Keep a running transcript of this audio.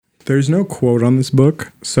There's no quote on this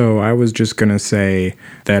book, so I was just going to say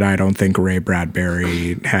that I don't think Ray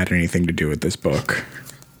Bradbury had anything to do with this book.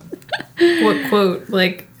 What quote?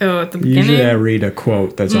 Like, at the beginning? Usually I read a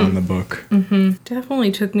quote that's on the book. Mm-hmm.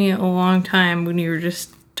 Definitely took me a long time when you were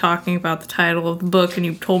just talking about the title of the book, and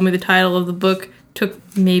you told me the title of the book.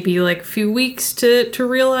 Took maybe like a few weeks to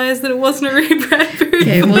realize that it wasn't a Ray Bradbury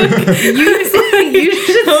Okay, book. well, you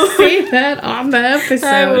should say that on the episode.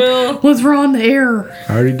 I will. Once we're on the air.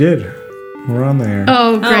 I already did. We're on there.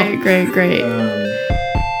 Oh, great.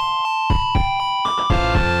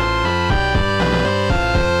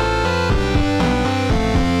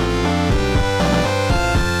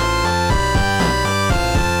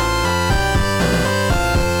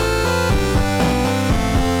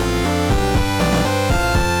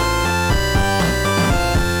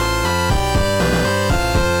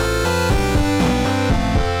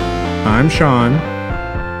 I'm Sean.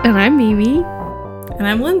 And I'm Mimi. And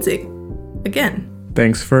I'm Lindsay. Again.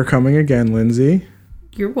 Thanks for coming again, Lindsay.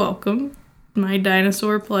 You're welcome. My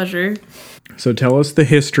dinosaur pleasure. So tell us the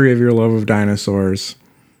history of your love of dinosaurs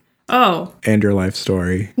Oh, and your life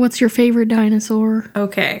story. What's your favorite dinosaur?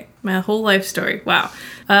 okay. My whole life story. Wow.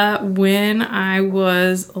 When I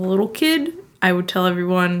was a little kid, I would tell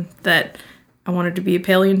everyone that I wanted to be a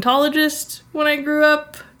paleontologist when I grew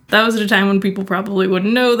up. That was at a time when people probably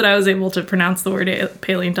wouldn't know that I was able to pronounce the word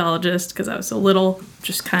paleontologist because I was so little.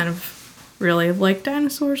 Just kind of really have liked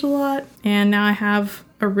dinosaurs a lot. And now I have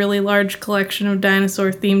a really large collection of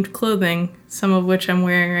dinosaur-themed clothing, some of which I'm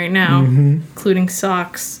wearing right now, including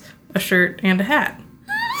socks, a shirt, and a hat.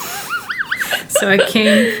 So I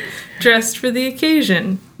came dressed for the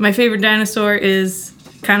occasion. My favorite dinosaur is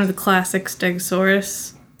kind of the classic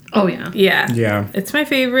Stegosaurus. Oh, yeah. Yeah. It's my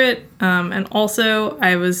favorite. And also,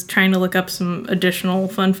 I was trying to look up some additional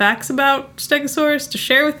fun facts about Stegosaurus to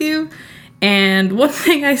share with you. And one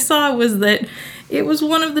thing I saw was that it was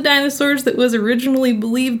one of the dinosaurs that was originally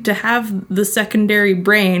believed to have the secondary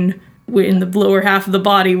brain in the lower half of the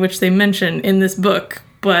body, which they mention in this book.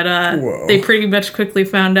 But they pretty much quickly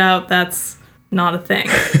found out that's not a thing.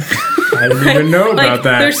 I didn't even know about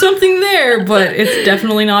that. There's something there, but it's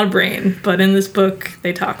definitely not a brain. But in this book,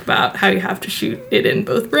 they talk about how you have to shoot it in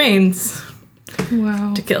both brains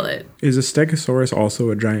Wow. to kill it. Is a Stegosaurus also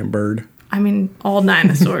a giant bird? I mean, all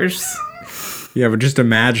dinosaurs. Yeah, but just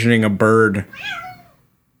imagining a bird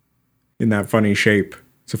in that funny shape.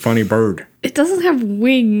 It's a funny bird. It doesn't have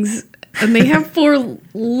wings, and they have 4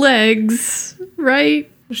 legs,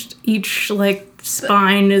 right? Just each, like,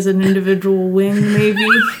 spine is an individual wing, maybe.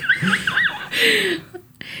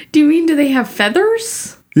 Do you mean, do they have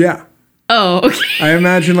feathers? Yeah. Oh, okay. I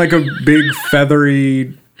imagine like a big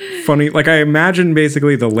feathery, funny, like I imagine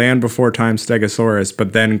basically the land before time Stegosaurus,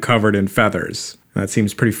 but then covered in feathers. That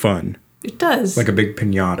seems pretty fun. It does. Like a big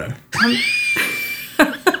piñata.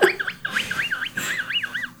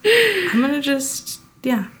 I'm gonna just,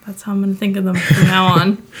 that's how I'm gonna think of them from now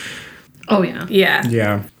on. Oh, yeah. Yeah.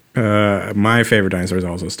 Yeah. My favorite dinosaur is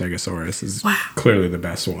also Stegosaurus. Is clearly the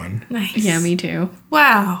best one. Nice. Yeah, me too.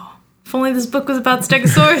 Wow. If only this book was about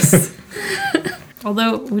Stegosaurus.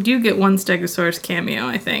 Although, we do get one Stegosaurus cameo,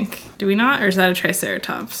 I think. Do we not? Or is that a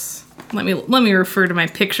Triceratops? Let me refer to my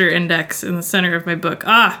picture index in the center of my book.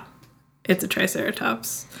 It's a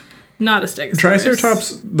Triceratops. Not a Stegosaurus.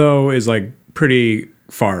 Triceratops, though, is like pretty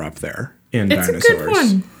far up there in dinosaurs. It's a good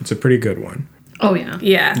one. It's a pretty good one. Oh, yeah.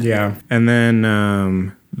 Yeah. Yeah. And then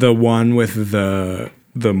the one with the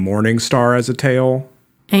morning star as a tail.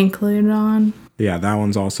 Ankylosaur. Yeah, that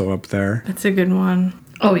one's also up there. That's a good one.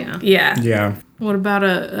 Oh, yeah. Yeah. Yeah. What about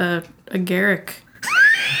a Garrick?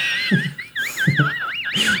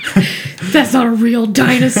 That's not a real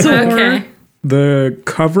dinosaur. Okay. The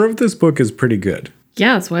cover of this book is pretty good.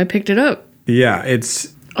 Yeah, that's why I picked it up. Yeah,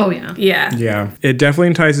 it's... Oh, yeah. Yeah. Yeah, it definitely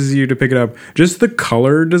entices you to pick it up. Just the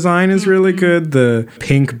color design is really good. The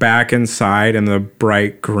pink back and side and the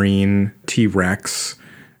bright green T-Rex.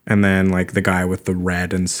 And then like the guy with the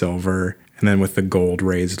red and silver. And then with the gold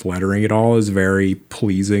raised lettering. It all is very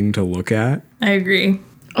pleasing to look at. I agree.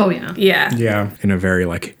 Oh, yeah. Yeah. Yeah, in a very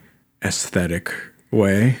like aesthetic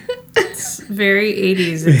way. It's very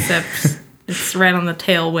 80s, except it's right on the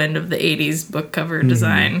tailwind of the 80s book cover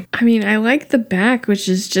design. I mean, I like the back, which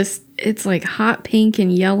is just, it's like hot pink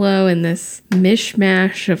and yellow and this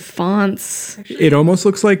mishmash of fonts. It almost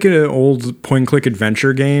looks like an old point-and-click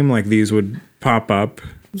adventure game. Like these would pop up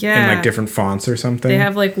Yeah. in like different fonts or something. They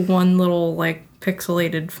have like one little like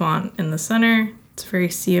pixelated font in the center. It's very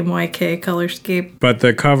CMYK color scape. But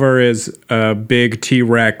the cover is a big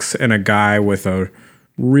T-Rex and a guy with a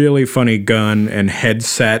really funny gun and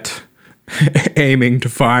headset aiming to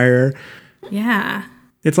fire. Yeah.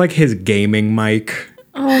 It's like his gaming mic.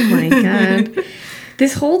 Oh my god.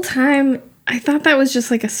 This whole time, I thought that was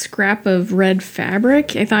just like a scrap of red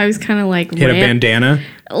fabric. I thought it was kind of like He had a bandana.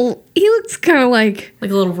 Oh, he looks kind of like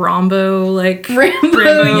Like a little Rambo, like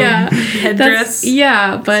Rambo, yeah. headdress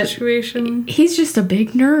But situation. he's just a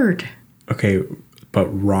big nerd. Okay, but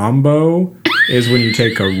Rombo is when you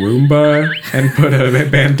take a Roomba and put a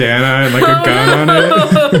bandana and like a gun on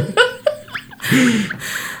it.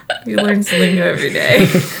 You learn something new every day.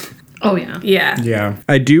 Oh yeah. Yeah. Yeah.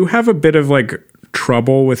 I do have a bit of like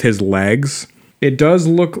trouble with his legs. It does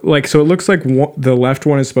look like, so it looks like the left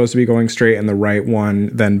one is supposed to be going straight and the right one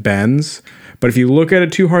then bends. But if you look at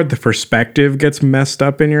it too hard, the perspective gets messed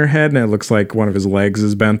up in your head and it looks like one of his legs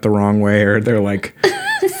is bent the wrong way or they're like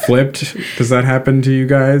flipped. Does that happen to you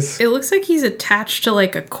guys? It looks like he's attached to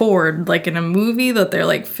like a cord, like in a movie that they're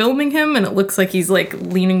like filming him, and it looks like he's like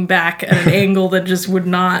leaning back at an angle that just would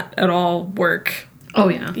not at all work. Oh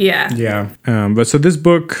yeah. Yeah. Yeah. But so this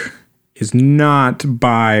book is not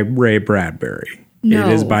by Ray Bradbury. No.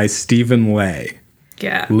 It is by Stephen Lay.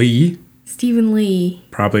 Yeah. Lee? Stephen Lee.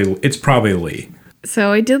 It's probably Lee.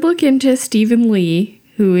 So I did look into Stephen Lee,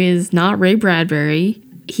 who is not Ray Bradbury.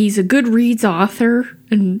 He's a Goodreads author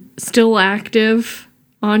and still active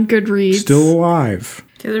on Goodreads. Still alive.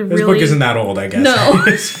 This book isn't that old, I guess. No.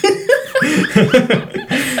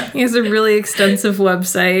 He has a really extensive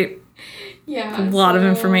website. Yeah. A lot of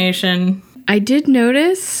information. I did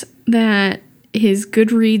notice that his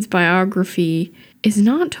Goodreads biography is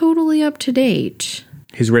not totally up to date.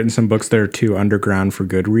 He's written some books that are too underground for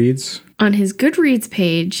Goodreads. On his Goodreads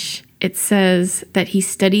page, it says that he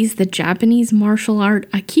studies the Japanese martial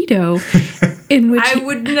art Aikido, in which I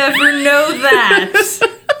would never know that.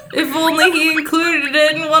 If only he included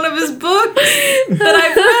it in one of his books that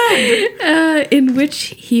I've read. in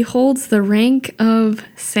which he holds the rank of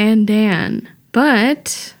Sandan.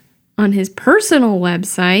 But on his personal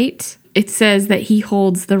website, it says that he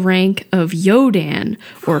holds the rank of Yodan,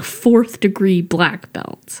 or 4th degree black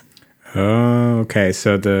belt. Oh, okay.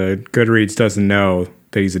 So the Goodreads doesn't know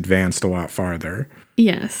that he's advanced a lot farther.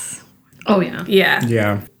 Yes. Oh, yeah. Yeah.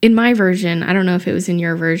 Yeah. In my version, I don't know if it was in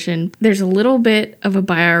your version, there's a little bit of a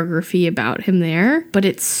biography about him there, but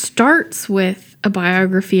it starts with a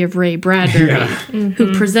biography of Ray Bradbury,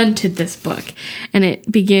 who presented this book. And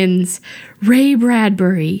it begins, Ray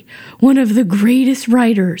Bradbury, one of the greatest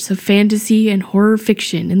writers of fantasy and horror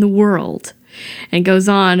fiction in the world. And goes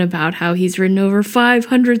on about how he's written over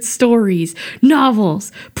 500 stories,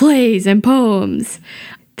 novels, plays, and poems.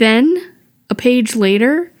 Then, a page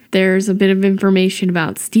later, there's a bit of information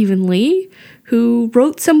about Stephen Lee, who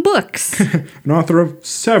wrote some books. An author of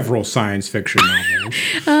several science fiction novels.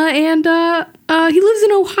 And he lives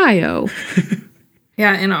in Ohio.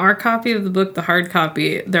 Yeah, in our copy of the book, the hard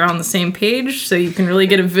copy, they're on the same page, so you can really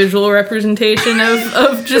get a visual representation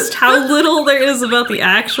of just how little there is about the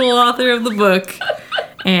actual author of the book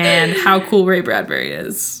and how cool Ray Bradbury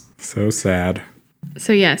is. So sad.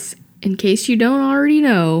 So yes, in case you don't already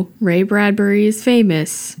know, Ray Bradbury is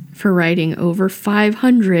famous for writing over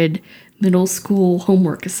 500 middle school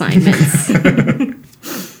homework assignments.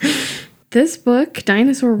 This book,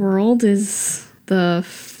 Dinosaur World, is the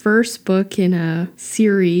first book in a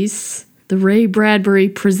series, the Ray Bradbury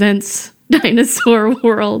Presents Dinosaur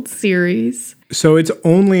World series. So it's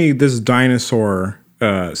only this dinosaur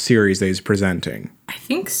series that he's presenting. I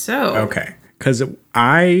think so. Okay. Because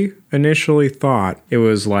I initially thought it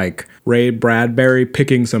was like Ray Bradbury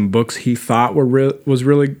picking some books he thought were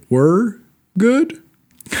good.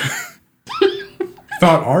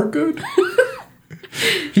 Thought are good.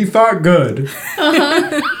 He thought good.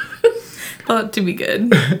 Thought to be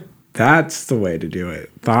good. That's the way to do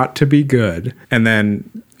it. Thought to be good. And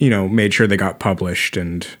then, made sure they got published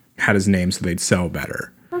and had his name so they'd sell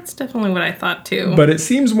better. That's definitely what I thought too. But it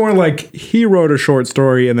seems more like he wrote a short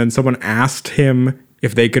story and then someone asked him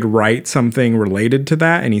if they could write something related to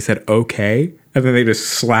that. And he said, okay. And then they just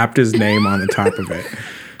slapped his name on the top of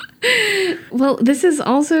it. Well, this is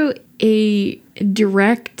also a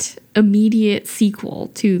direct, immediate sequel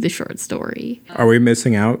to the short story. Are we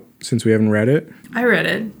missing out since we haven't read it? I read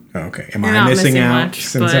it. Oh, okay. Am You're I not missing missing out much,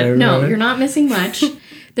 since but- I read No, it? you're not missing much.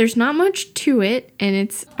 There's not much to it, and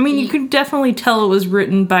it's... I mean, you could definitely tell it was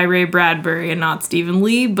written by Ray Bradbury and not Stephen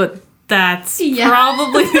Lee, but that's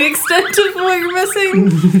probably the extent of what you're missing.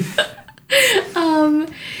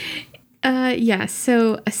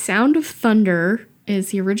 So A Sound of Thunder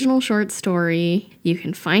is the original short story. You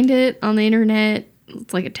can find it on the internet.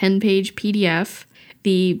 It's like a 10-page PDF.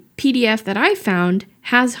 The PDF that I found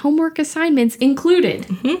has homework assignments included.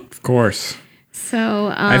 Of course.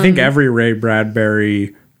 So I think every Ray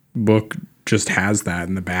Bradbury book just has that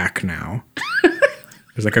in the back now.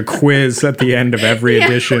 There's like a quiz at the end of every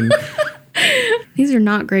edition. These are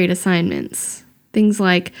not great assignments. Things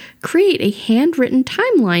like create a handwritten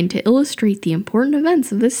timeline to illustrate the important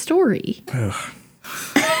events of this story.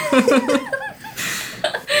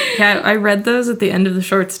 Yeah, I read those at the end of the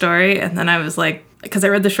short story, and then I was like, because I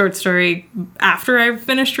read the short story after I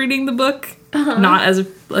finished reading the book, not as a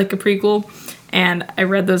prequel, and I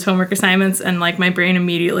read those homework assignments, and like my brain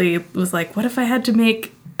immediately was like, what if I had to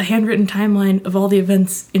make a handwritten timeline of all the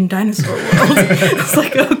events in Dinosaur World? It's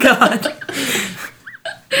like, oh god.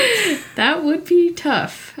 That would be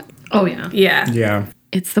tough. Oh, yeah. Yeah.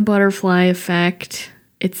 It's the butterfly effect.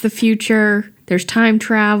 It's the future. There's time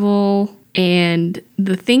travel. And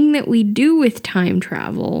the thing that we do with time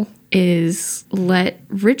travel is let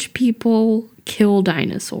rich people kill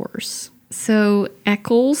dinosaurs. So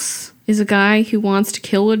Eccles is a guy who wants to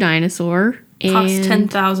kill a dinosaur. Costs And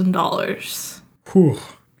 $10,000. Whew.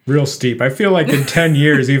 Real steep. I feel like in 10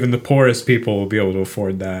 years, even the poorest people will be able to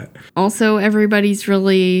afford that. also, everybody's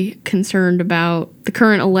really concerned about the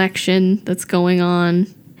current election that's going on.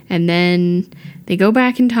 And then they go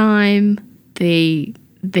back in time. They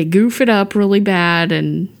goof it up really bad,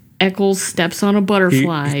 and Eccles steps on a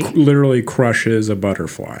butterfly. He literally crushes a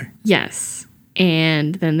butterfly. Yes.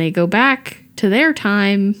 And then they go back to their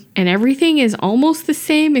time, and everything is almost the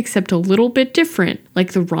same except a little bit different.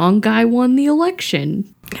 Like the wrong guy won the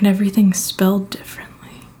election. And everything's spelled differently.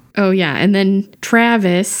 Oh, yeah. And then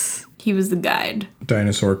Travis, He was the guide.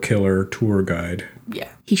 Dinosaur killer tour guide. Yeah.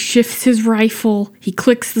 he shifts his rifle, he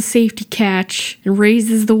clicks the safety catch, and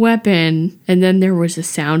raises the weapon. And then there was a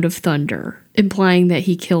sound of thunder, implying that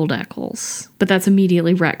he killed Eccles. But that's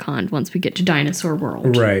immediately retconned once we get to Dinosaur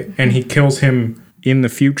World. Right. And he kills him in the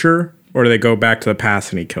future, or do they go back to the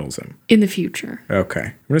past and he kills him? In the future. Okay. I'm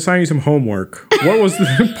going to assign you some homework. What was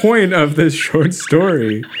the point of this short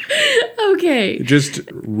story? Okay. Just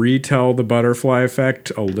retell the butterfly effect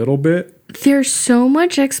a little bit? There's so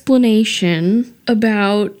much explanation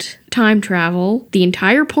about time travel. The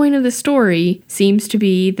entire point of the story seems to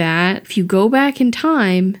be that if you go back in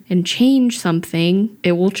time and change something,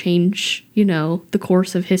 it will change, the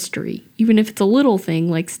course of history. Even if it's a little thing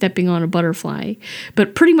like stepping on a butterfly.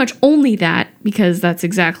 But pretty much only that, because that's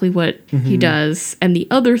exactly what he does. And the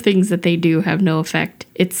other things that they do have no effect.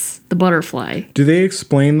 It's the butterfly. Do they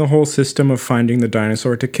explain the whole system of finding the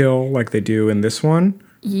dinosaur to kill like they do in this one?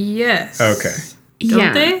 Yes. Okay.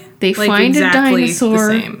 Don't they? They Like, find exactly a the dinosaur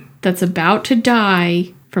same. that's about to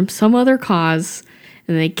die from some other cause,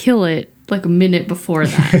 and they kill it like a minute before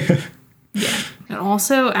that. And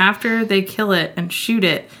also, after they kill it and shoot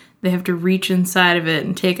it, they have to reach inside of it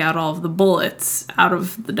and take out all of the bullets out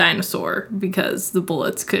of the dinosaur because the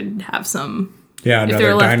bullets could have some. Yeah, they're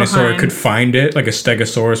another left dinosaur behind. could find it. Like a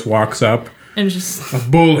stegosaurus walks up. And just. A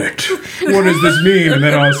bullet. What does this mean? And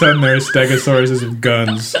then all of a sudden there's stegosauruses with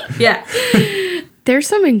guns. Yeah. There's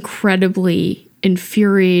some incredibly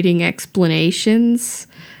infuriating explanations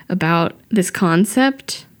about this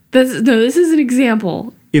concept. This is an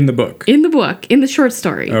example In the book. in the book, in the short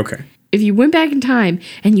story. Okay. If you went back in time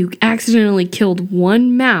and you accidentally killed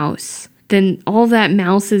one mouse, then all that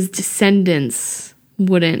mouse's descendants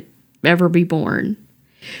wouldn't ever be born.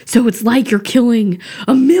 So it's like you're killing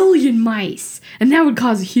 1,000,000 mice, and that would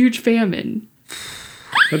cause a huge famine.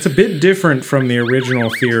 That's a bit different from the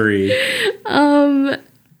original theory.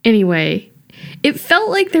 Anyway, it felt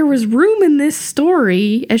like there was room in this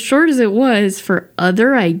story, as short as it was, for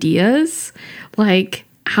other ideas, like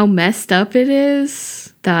how messed up it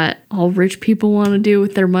is that all rich people want to do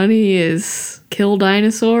with their money is kill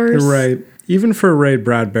dinosaurs. Right. Even for Ray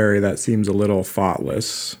Bradbury, that seems a little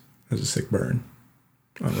thoughtless. As a sick burn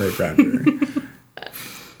on Ray Bradbury.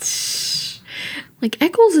 Like,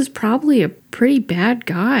 Eccles is probably a pretty bad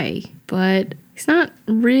guy, but he's not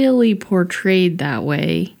really portrayed that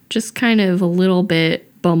way. Just kind of a little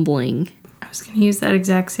bit bumbling. I was going to use that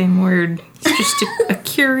exact same word. He's just a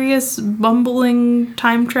curious, bumbling,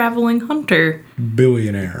 time-traveling hunter.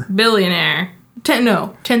 Billionaire. Billionaire.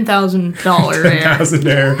 $10,000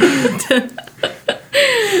 $10,000.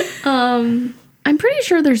 I'm pretty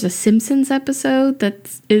sure there's a Simpsons episode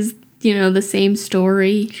that is, the same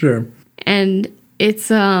story. Sure. And it's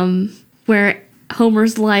where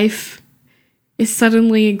Homer's life is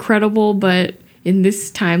suddenly incredible, but in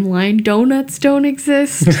this timeline, donuts don't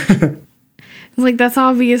exist. It's like, that's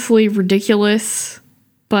obviously ridiculous,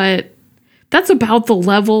 but that's about the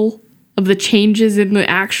level of the changes in the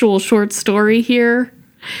actual short story here.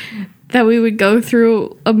 That we would go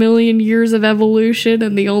through 1,000,000 years of evolution,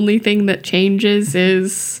 and the only thing that changes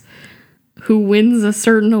is who wins a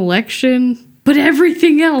certain election. but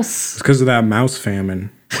everything else. It's because of that mouse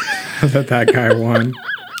famine that guy won.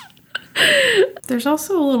 There's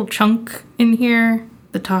also a little chunk in here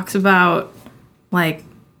that talks about, like,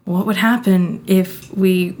 what would happen if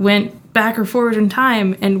we went back or forward in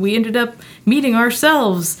time and we ended up meeting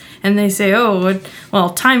ourselves. And they say, well,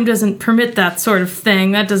 time doesn't permit that sort of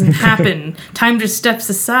thing. That doesn't happen. Time just steps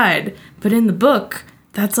aside. But in the book,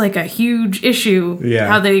 that's like a huge issue. Yeah.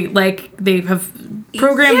 How they have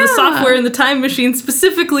programmed the software in the time machine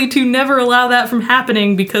specifically to never allow that from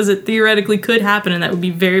happening because it theoretically could happen and that would be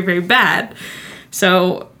very, very bad.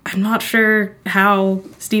 So I'm not sure how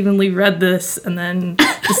Stephen Lee read this and then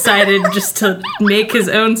decided just to make his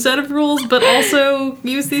own set of rules, but also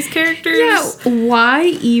use these characters. Yeah, why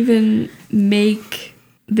even make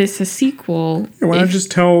this a sequel? Why not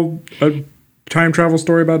just tell a time travel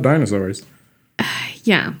story about dinosaurs?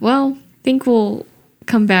 Yeah, well, I think we'll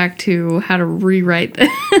come back to how to rewrite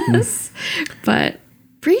this. But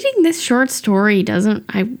reading this short story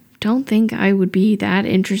I don't think I would be that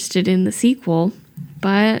interested in the sequel.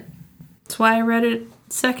 But that's why I read it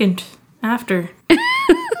second after.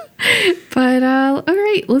 But all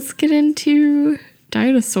right, let's get into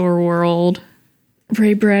Dinosaur World.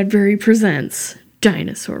 Ray Bradbury presents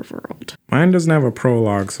Dinosaur World. Mine doesn't have a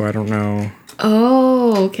prologue, so I don't know.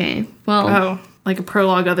 Oh, okay. Well, Oh, like a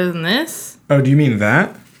prologue other than this? Oh, do you mean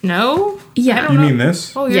that? No? yeah. don't You know. mean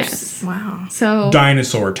this? Oh, Yes. Wow. So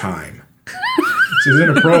Dinosaur time. This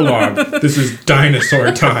isn't a prologue. This is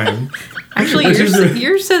dinosaur time. Actually, This is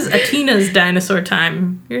yours says Atina's Dinosaur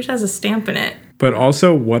Time. Yours has a stamp in it. But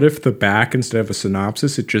also, what if the back, instead of a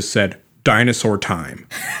synopsis, it just said dinosaur time?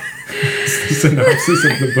 It's the synopsis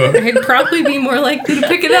of the book. I'd probably be more likely to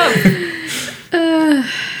pick it up.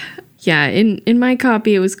 yeah, in my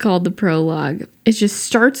copy, it was called the prologue. It just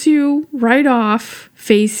starts you right off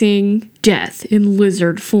facing death in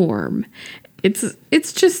lizard form.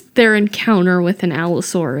 It's just their encounter with an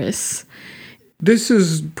Allosaurus. This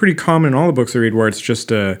is pretty common in all the books I read, where it's just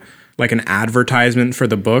like an advertisement for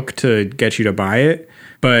the book to get you to buy it.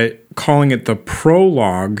 But calling it the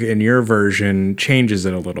prologue in your version changes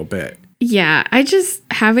it a little bit. Yeah,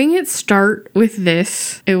 having it start with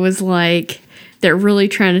this, it was like they're really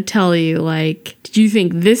trying to tell you, like, did you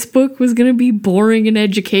think this book was going to be boring and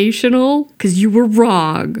educational? Because you were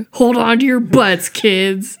wrong. Hold on to your butts,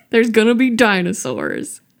 kids. There's going to be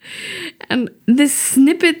dinosaurs. And this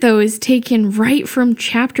snippet, though, is taken right from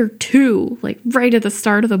chapter 2, like right at the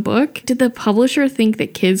start of the book. Did the publisher think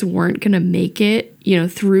that kids weren't going to make it,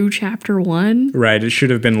 through chapter 1? Right, it should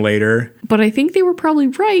have been later. But I think they were probably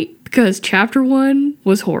right, because chapter 1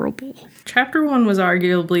 was horrible. Chapter 1 was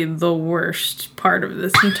arguably the worst part of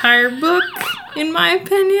this entire book, in my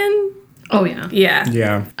opinion. Oh, yeah. Yeah.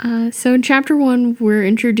 Yeah. So in chapter 1, we're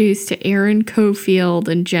introduced to Aaron Cofield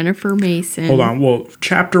and Jennifer Mason. Hold on. Well,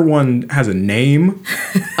 chapter 1 has a name.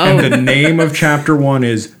 And the name of chapter 1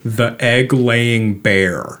 is The Egg-Laying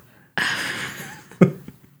Bear.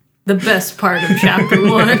 The best part of chapter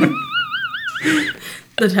 1.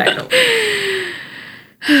 The title.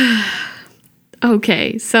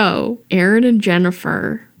 Okay, so Aaron and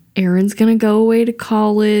Jennifer. Aaron's gonna go away to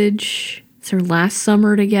college. It's her last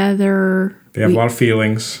summer together. They have a lot of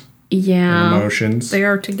feelings Yeah. and emotions. They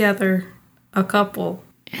are together, a couple.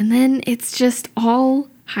 And then it's just all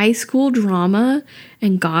high school drama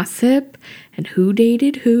and gossip and who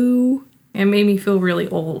dated who. It made me feel really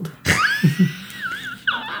old.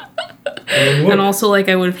 And also like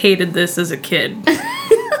I would have hated this as a kid.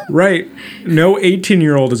 Right. No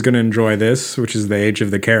 18-year-old is going to enjoy this, which is the age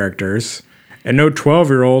of the characters. And no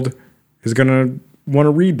 12-year-old is going to want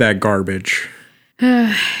to read that garbage.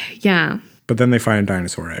 Yeah. But then they find a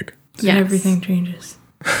dinosaur egg. And everything changes.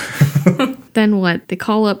 Then what? They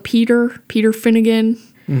call up Peter Finnegan,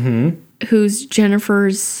 who's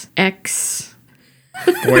Jennifer's ex.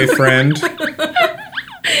 Boyfriend.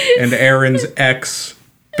 And Aaron's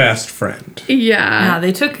ex-best friend. Yeah.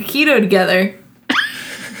 They took a keto together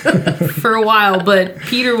for a while, but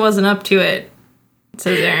Peter wasn't up to it,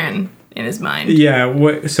 says Aaron in his mind.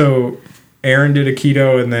 Yeah, so Aaron did a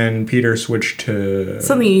keto and then Peter switched to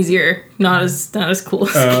Something easier, not as cool.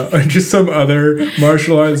 just some other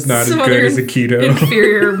martial arts, not Some as good other as a keto.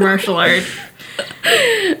 Inferior martial art.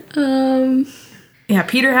 Yeah,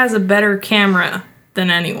 Peter has a better camera than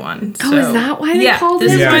anyone. Oh, so. is that why they called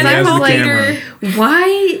this him? is Yeah, why he they has called the Peter.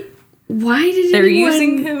 camera. Why did They're anyone...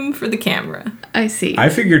 using him for the camera. I see. I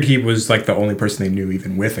figured he was like the only person they knew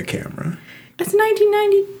even with a camera. It's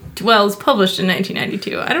 1990. Well, it's published in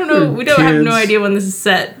 1992. I don't know. We don't have no Kids. idea when this is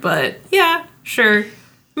set, but yeah, sure.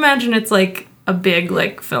 Imagine it's like a big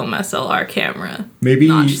like film SLR camera. Maybe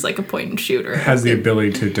not just like a point and shoot or has the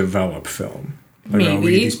ability to develop film. Like, oh,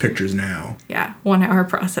 we need these pictures now. Yeah, 1 hour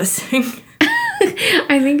processing.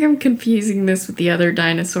 I think I'm confusing this with the other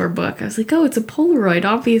dinosaur book. I was like, oh, it's a Polaroid,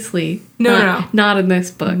 obviously. No. Not in this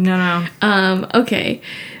book. No. Okay.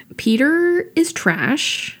 Peter is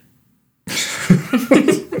trash.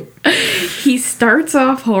 He starts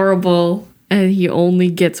off horrible, and he only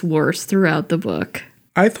gets worse throughout the book.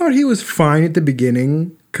 I thought he was fine at the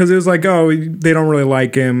beginning, because it was like, oh, they don't really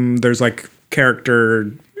like him. There's like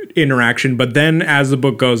character interaction, but then as the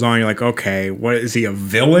book goes on, you're like, okay, what is he, a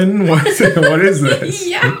villain? What is this?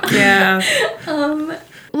 Yeah.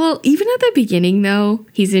 Well, even at the beginning, though,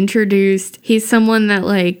 he's introduced. He's someone that,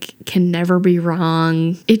 like, can never be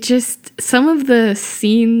wrong. It just, some of the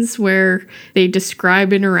scenes where they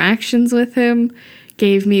describe interactions with him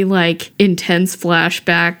gave me, like, intense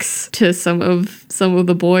flashbacks to some of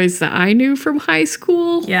the boys that I knew from high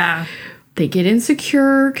school. Yeah. They get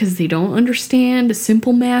insecure because they don't understand a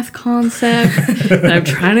simple math concept that I'm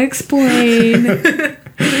trying to explain.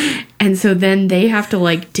 And so then they have to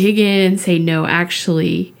like dig in and say, no,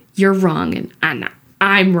 actually, you're wrong and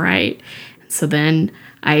I'm right. And so then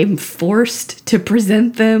I'm forced to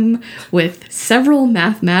present them with several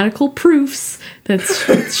mathematical proofs that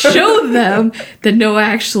show them that no,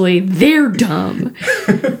 actually, they're dumb.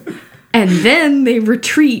 And then they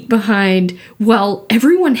retreat behind, well,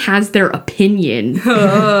 everyone has their opinion.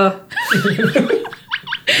 So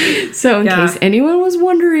in case anyone was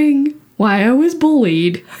wondering why I was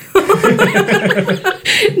bullied, now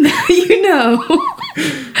you know.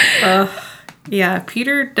 Yeah,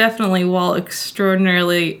 Peter definitely, while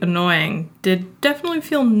extraordinarily annoying, did definitely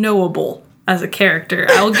feel knowable as a character.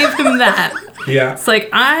 I'll give him that. Yeah. It's like,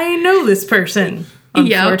 I know this person.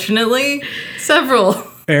 Unfortunately, several.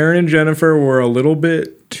 Aaron and Jennifer were a little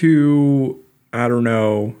bit too, I don't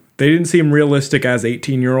know, they didn't seem realistic as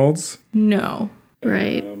 18-year-olds. No.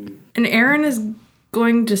 Right. And Aaron is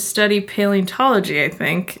going to study paleontology, I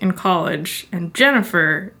think, in college. And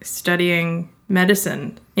Jennifer is studying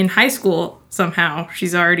medicine in high school somehow.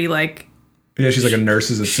 She's already like... Yeah, she's like a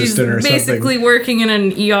nurse's assistant or something. She's basically working in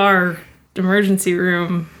an ER emergency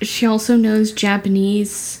room. She also knows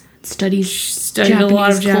Japanese, studied a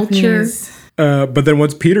lot of Japanese. But then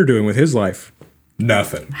what's Peter doing with his life?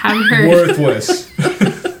 Nothing. Haven't heard. Worthless.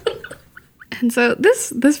 And so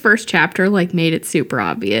this first chapter like made it super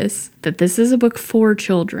obvious that this is a book for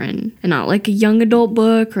children and not like a young adult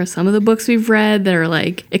book or some of the books we've read that are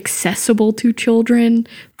like accessible to children.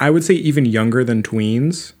 I would say even younger than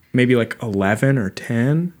tweens, maybe like 11 or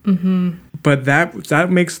 10. Mm-hmm. But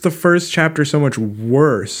that makes the first chapter so much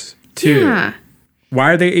worse too. Yeah.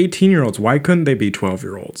 Why are they 18-year-olds? Why couldn't they be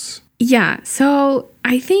 12-year-olds? Yeah, so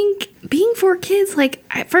I think being for kids, like,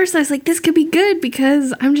 at first I was like, this could be good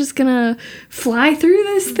because I'm just gonna fly through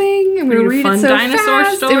this thing. I'm gonna read it so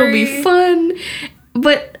fast. Story. It'll be fun.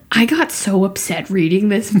 But I got so upset reading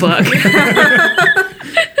this book. And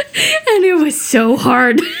it was so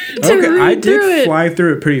hard to read through it. I did fly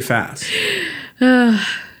through it pretty fast.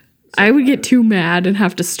 I would get too mad and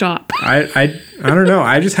have to stop. I don't know.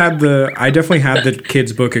 I definitely had the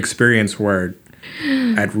kids' book experience where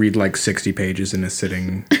I'd read like 60 pages in a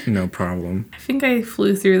sitting, no problem. I think I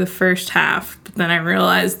flew through the first half, but then I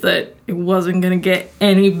realized that it wasn't going to get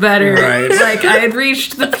any better. Right. Like, I had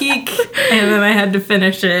reached the peak, and then I had to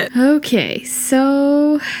finish it. Okay,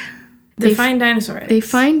 so... They find dinosaur eggs. They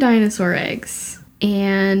find dinosaur eggs,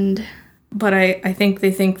 and... But I think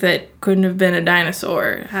they think that couldn't have been a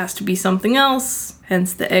dinosaur. It has to be something else,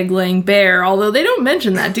 hence the egg-laying bear, although they don't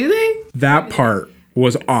mention that, do they? That part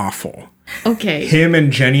was awful. Okay. Him and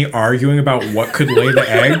Jenny arguing about what could lay the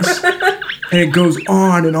eggs. And it goes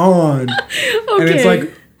on and on. Okay. And it's like,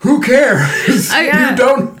 who cares? You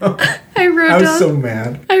don't know. I was so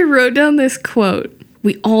mad. I wrote down this quote.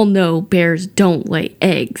 We all know bears don't lay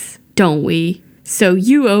eggs, don't we? So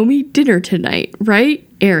you owe me dinner tonight, right?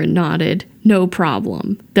 Aaron nodded. No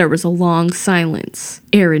problem. There was a long silence.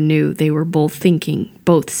 Aaron knew they were both thinking,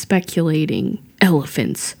 both speculating.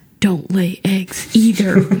 Elephants don't lay eggs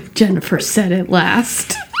either, Jennifer said at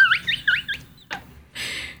last.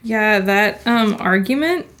 Yeah, that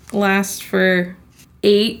argument lasts for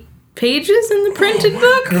 8 pages in the printed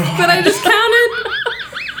book that I just counted.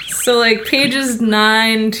 So, like, pages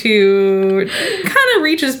 9 to kind of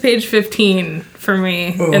reaches page 15 for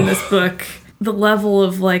me in this book. The level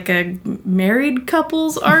of, like, a married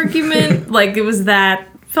couple's argument, like, it was that.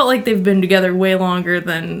 Felt like they've been together way longer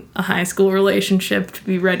than a high school relationship to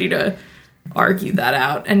be ready to argue that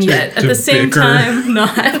out. And yet, at the same time,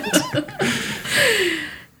 not.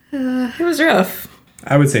 It was rough.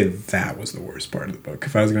 I would say that was the worst part of the book.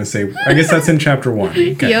 If I was going to say, I guess that's in chapter 1.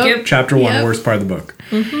 Okay. Yep. Chapter 1, Yep. worst part of the book.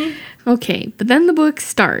 Okay, but then the book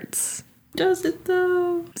starts. Does it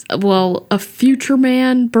though? Well, a future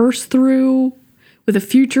man bursts through with a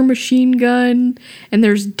future machine gun, and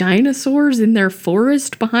there's dinosaurs in their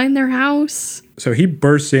forest behind their house. So he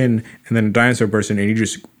bursts in, and then a dinosaur bursts in, and he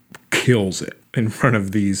just kills it in front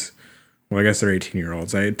of these. Well, I guess they're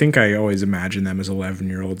 18-year-olds. I think I always imagine them as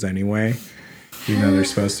 11-year-olds anyway, even though they're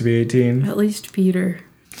supposed to be 18. At least Peter.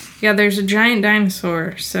 Yeah, there's a giant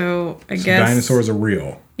dinosaur, so I guess Dinosaurs are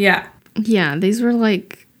real. Yeah. Yeah, these were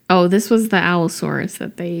like... Oh, this was the Allosaurus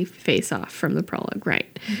that they face off from the prologue,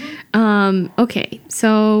 right. Okay,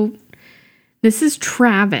 so this is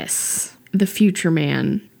Travis, the future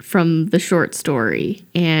man from the short story,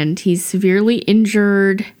 and he's severely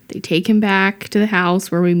injured. They take him back to the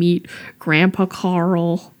house where we meet Grandpa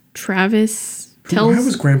Carl. Travis tells... Why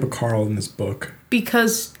was Grandpa Carl in this book?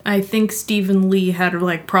 Because I think Stephen Lee had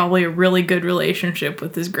like probably a really good relationship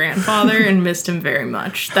with his grandfather and missed him very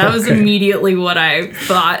much. That was immediately what I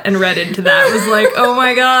thought and read into that. Was like, oh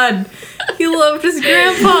my god, he loved his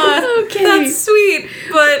grandpa. Okay. That's sweet,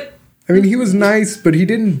 but I mean, he was nice, but he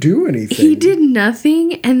didn't do anything. He did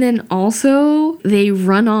nothing, and then also they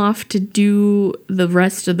run off to do the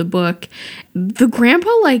rest of the book. The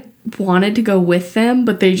grandpa like wanted to go with them,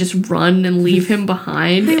 but they just run and leave him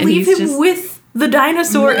behind. they and leave he's him just, with the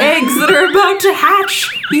dinosaur eggs that are about to hatch.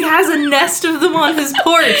 He has a nest of them on his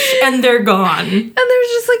porch, and they're gone. And there's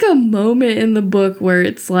just like a moment in the book where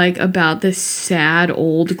it's like about this sad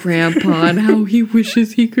old grandpa and how he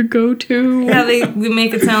wishes he could go too. Yeah, they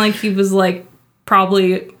make it sound like he was like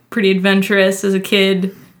probably pretty adventurous as a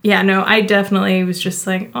kid. Yeah, no, I definitely was just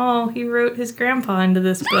like, oh, he wrote his grandpa into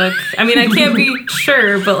this book. I mean, I can't be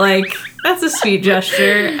sure, but like, that's a sweet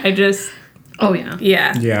gesture. Oh yeah.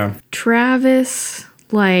 Yeah. Yeah. Travis,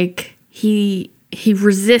 like, he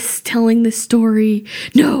resists telling the story.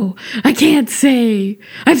 No, I can't say.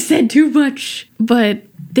 I've said too much. But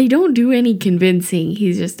they don't do any convincing.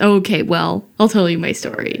 He's just, okay, well, I'll tell you my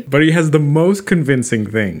story. But he has the most convincing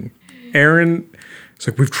thing. Aaron, it's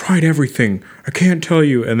like, we've tried everything. I can't tell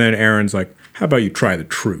you. And then Aaron's like, how about you try the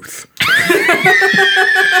truth?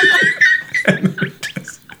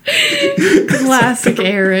 Classic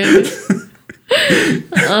Aaron.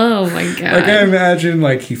 Oh my god. Like, I imagine,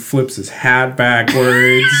 like, he flips his hat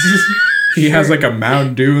backwards. He has, like, a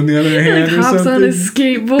Mountain Dew in the other hand or Hops something. on his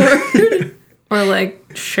skateboard. Or like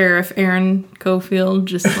Sheriff Aaron Cofield,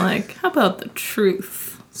 just like, how about the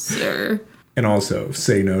truth, sir? And also,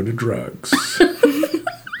 say no to drugs.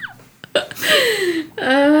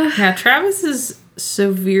 Yeah, Travis is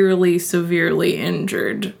severely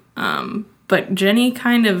injured. But Jenny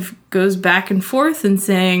kind of goes back and forth and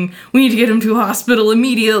saying, we need to get him to a hospital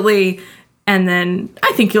immediately. And then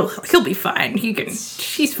I think he'll be fine.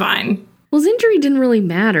 She's fine. Well, his injury didn't really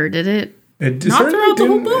matter, did it? It Not certainly throughout the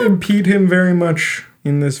whole didn't book. impede him very much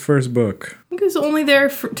in this first book. I think it was only there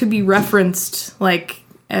to be referenced, like,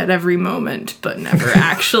 at every moment, but never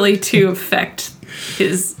actually to affect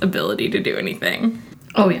his ability to do anything.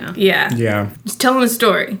 Oh yeah. Yeah. Yeah. Just tell him a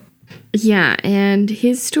story. Yeah, and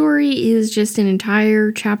his story is just an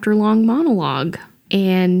entire chapter-long monologue.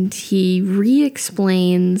 And he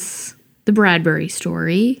re-explains the Bradbury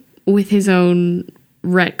story with his own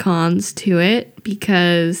retcons to it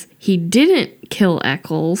because he didn't kill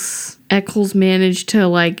Eccles. Eccles managed to,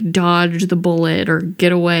 like, dodge the bullet or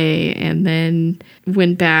get away and then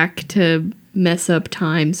went back to mess up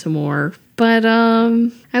time some more. But,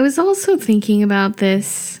 I was also thinking about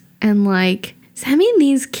this and, like, does that mean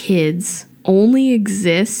these kids only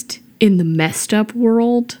exist in the messed up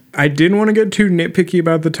world? I didn't want to get too nitpicky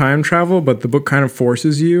about the time travel, but the book kind of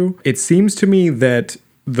forces you. It seems to me that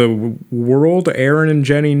the world Aaron and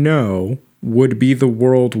Jenny know would be the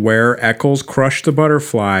world where Eccles crushed the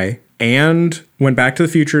butterfly and went back to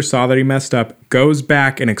the future, saw that he messed up, goes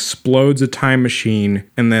back and explodes a time machine,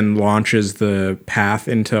 and then launches the path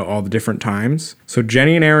into all the different times. So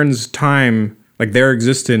Jenny and Aaron's time, like their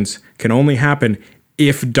existence, can only happen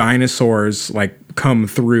if dinosaurs, like, come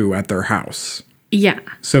through at their house. Yeah.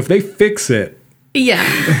 So if they fix it,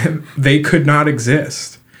 Yeah. they could not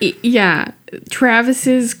exist. Yeah.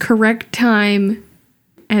 Travis's correct time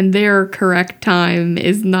and their correct time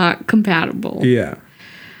is not compatible. Yeah.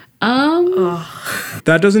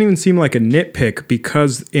 That doesn't even seem like a nitpick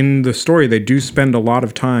because in the story they do spend a lot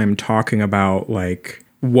of time talking about, like,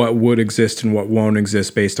 what would exist and what won't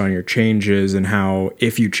exist based on your changes and how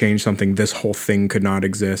if you change something this whole thing could not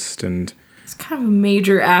exist. And It's kind of a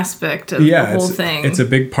major aspect of the whole thing. It's a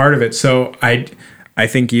big part of it. So I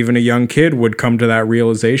think even a young kid would come to that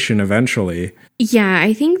realization eventually. Yeah,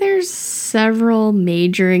 I think there's several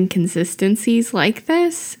major inconsistencies like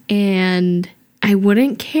this, and I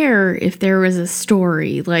wouldn't care if there was a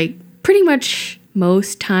story. Like, pretty much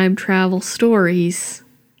most time travel stories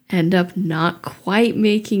end up not quite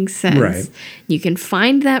making sense. Right. You can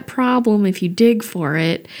find that problem if you dig for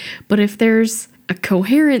it, but if there's a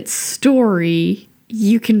coherent story,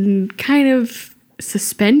 you can kind of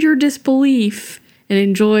suspend your disbelief and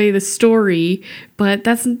enjoy the story, but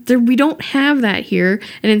we don't have that here,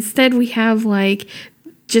 and instead we have like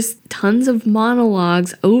just tons of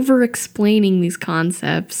monologues over explaining these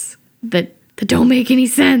concepts that don't make any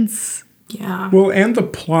sense. Yeah. Well, and the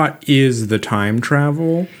plot is the time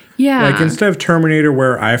travel. Yeah. Like, instead of Terminator,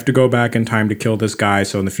 where I have to go back in time to kill this guy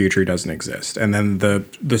so in the future he doesn't exist. And then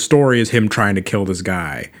the story is him trying to kill this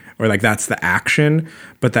guy. Or, like, that's the action.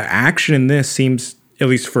 But the action in this seems, at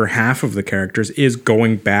least for half of the characters, is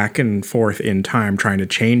going back and forth in time trying to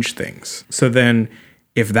change things. So then,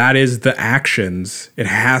 if that is the actions, it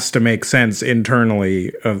has to make sense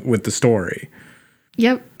internally with the story.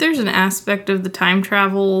 Yep. There's an aspect of the time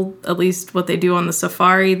travel, at least what they do on the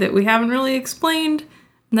safari, that we haven't really explained.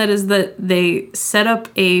 And that is that they set up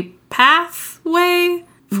a pathway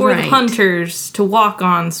for the hunters to walk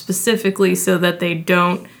on specifically so that they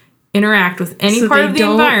don't interact with any part of the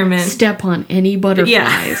environment. Step on any butterflies.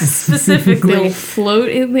 Yeah, specifically. They'll float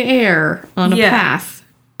in the air on a path.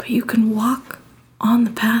 But you can walk on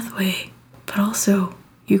the pathway, but also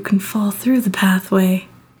you can fall through the pathway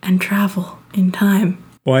and travel in time.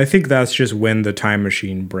 Well, I think that's just when the time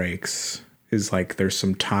machine breaks. Is like there's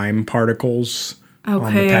some time particles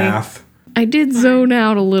on the path. I did zone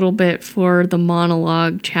out a little bit for the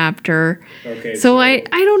monologue chapter. Okay. So I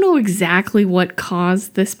don't know exactly what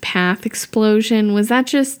caused this path explosion. Was that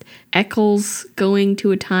just Eccles going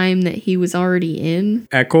to a time that he was already in?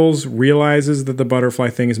 Eccles realizes that the butterfly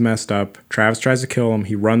thing is messed up. Travis tries to kill him.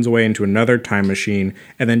 He runs away into another time machine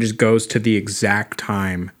and then just goes to the exact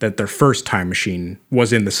time that their first time machine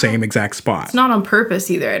was in the same exact spot. It's not on purpose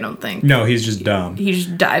either, I don't think. No, he's just dumb. He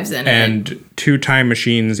just dives in. And two time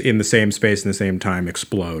machines in the same space in the same time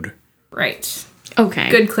explode. Right. Okay.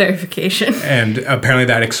 Good clarification. And apparently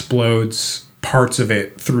that explodes parts of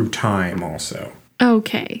it through time also.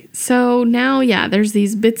 Okay. So now, yeah, there's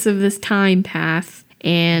these bits of this time path.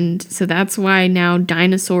 And so that's why now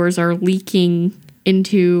dinosaurs are leaking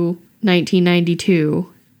into 1992.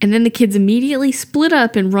 And then the kids immediately split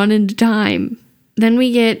up and run into time. Then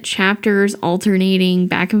we get chapters alternating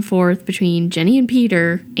back and forth between Jenny and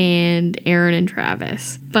Peter and Aaron and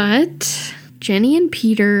Travis. But Jenny and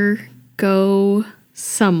Peter go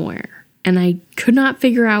somewhere. And I could not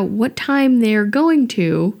figure out what time they're going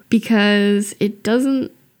to because it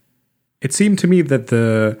doesn't... It seemed to me that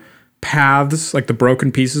the paths, like the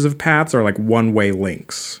broken pieces of paths, are like one-way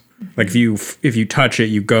links. Like if you touch it,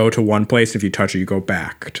 you go to one place. If you touch it, you go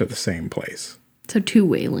back to the same place. So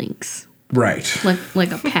two-way links. Right.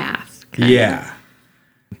 Like a path. Yeah.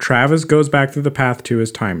 Travis goes back through the path to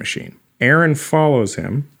his time machine. Aaron follows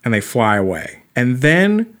him, and they fly away. And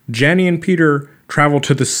then Jenny and Peter travel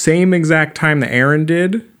to the same exact time that Aaron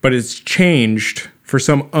did, but it's changed for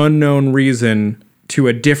some unknown reason to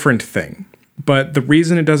a different thing. But the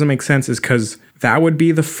reason it doesn't make sense is because that would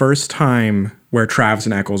be the first time where Travis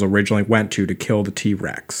and Eccles originally went to kill the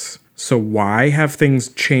T-Rex. So why have things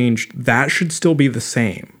changed? That should still be the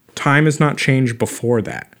same. Time has not changed before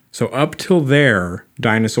that. So up till there,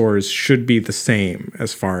 dinosaurs should be the same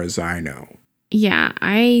as far as I know. Yeah,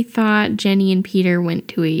 I thought Jenny and Peter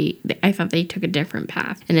I thought they took a different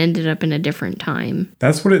path and ended up in a different time.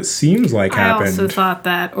 That's what it seems like happened. I also thought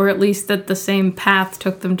that, or at least that the same path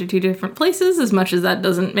took them to two different places, as much as that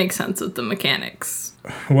doesn't make sense with the mechanics.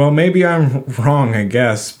 Well, maybe I'm wrong, I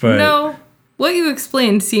guess, but... No, what you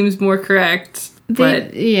explained seems more correct,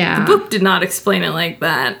 but the book did not explain it like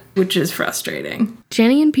that, which is frustrating.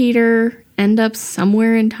 Jenny and Peter end up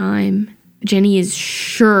somewhere in time. Jenny is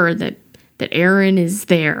sure that Aaron is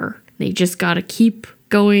there. They just gotta keep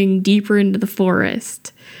going deeper into the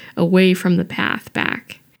forest, away from the path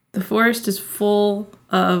back. The forest is full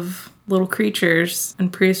of little creatures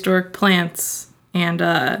and prehistoric plants, and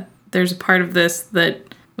there's a part of this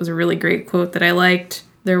that was a really great quote that I liked.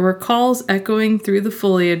 There were calls echoing through the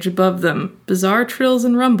foliage above them, bizarre trills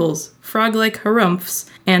and rumbles, frog-like harumphs,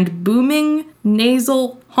 and booming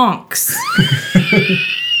nasal honks.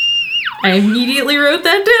 I immediately wrote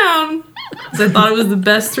that down because I thought it was the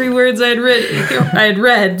best 3 words I had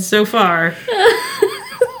read so far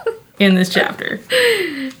in this chapter.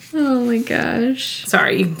 Oh my gosh.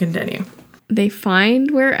 Sorry, you can continue. they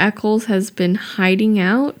find where Eccles has been hiding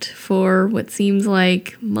out for what seems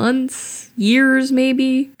like months, years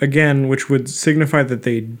maybe. Again, which would signify that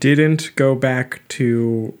they didn't go back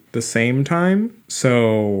to the same time.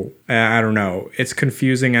 So, I don't know. It's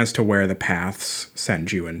confusing as to where the paths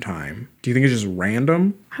send you in time. Do you think it's just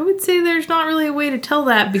random? I would say there's not really a way to tell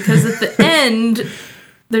that because at the end,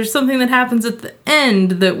 there's something that happens at the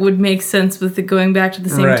end that would make sense with it going back to the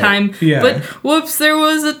same time. Yeah. But whoops, there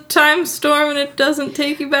was a time storm and it doesn't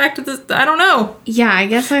take you back to this. I don't know. Yeah, I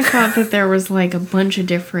guess I thought that there was like a bunch of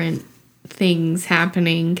different things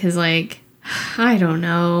happening because, like, I don't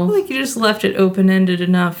know. Like you just left it open-ended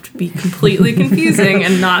enough to be completely confusing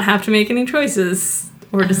and not have to make any choices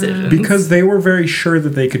or decisions. Because they were very sure that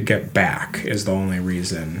they could get back is the only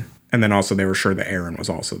reason. And then also they were sure that Aaron was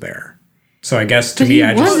also there. So I guess to But me, he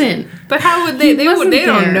I just... wasn't. But how would they? They wasn't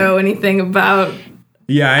don't there. know anything about.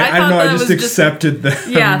 Yeah, I thought know. I that just was just- accepted them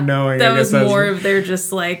Yeah, knowing. that I guess was that's more of their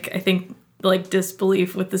just like I think like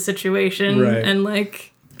disbelief with the situation Right. and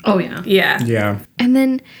like Oh, yeah. yeah. Yeah. And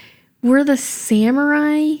then were the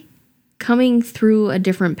samurai coming through a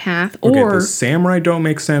different path? Okay, Or the samurai don't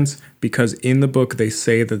make sense because in the book they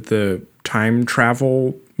say that the time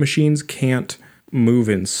travel machines can't move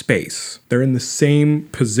in space. They're in the same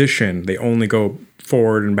position. They only go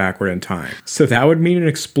forward and backward in time. So that would mean an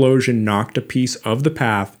explosion knocked a piece of the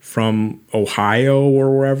path from Ohio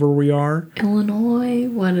or wherever we are. Illinois?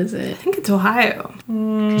 What is I it? think it's Ohio.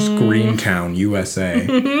 Just Greentown,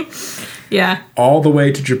 USA. Yeah. all the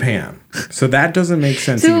way to Japan. So that doesn't make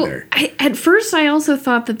sense So either. at first I also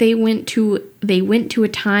thought that they went to a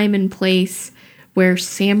time and place where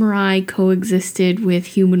samurai coexisted with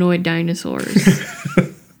humanoid dinosaurs.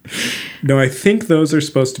 No, I think those are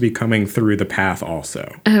supposed to be coming through the path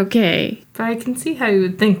also. Okay. But I can see how you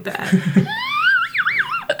would think that.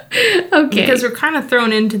 Okay. Because we're kind of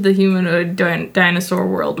thrown into the humanoid dinosaur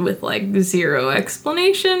world with like zero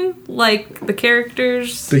explanation, like the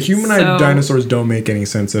characters. The humanoid So- dinosaurs don't make any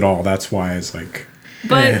sense at all. That's why it's like...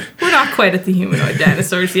 But eh. we're not quite at the humanoid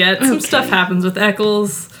dinosaurs yet. Some stuff happens with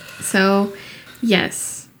Eccles. So,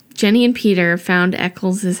 yes, Jenny and Peter found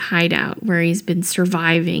Eccles' hideout where he's been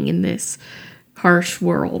surviving in this harsh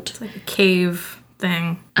world. It's like a cave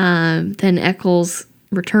thing. Then Eccles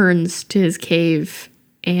returns to his cave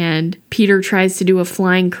and Peter tries to do a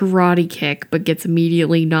flying karate kick but gets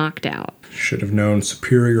immediately knocked out. Should have known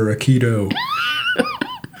superior Aikido.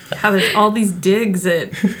 How there's all these digs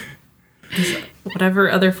at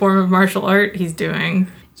whatever other form of martial art he's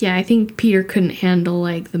doing. Yeah, I think Peter couldn't handle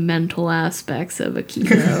like the mental aspects of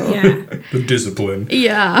Aikido. Yeah, The discipline.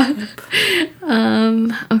 Yeah.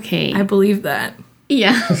 Okay. I believe that.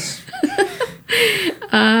 Yeah. He's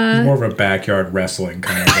more of a backyard wrestling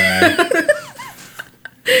kind of guy.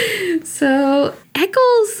 So,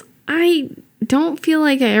 Eccles, I don't feel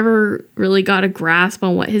like I ever really got a grasp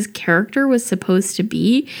on what his character was supposed to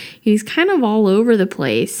be. He's kind of all over the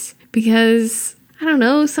place because, I don't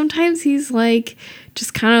know, sometimes he's like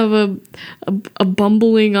just kind of a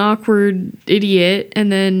bumbling, awkward idiot,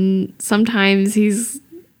 and then sometimes he's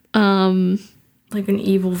Like an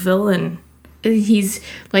evil villain.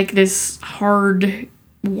 like this hard,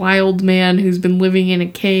 wild man who's been living in a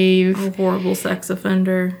cave. A horrible sex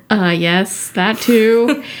offender. Yes, that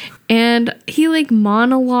too. And he like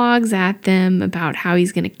monologues at them about how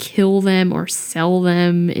he's going to kill them or sell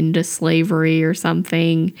them into slavery or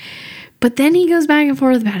something. But then he goes back and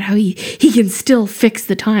forth about how he can still fix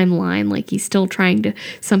the timeline. Like he's still trying to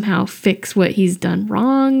somehow fix what he's done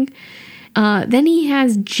wrong. Then he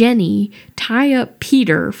has Jenny tie up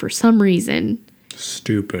Peter for some reason.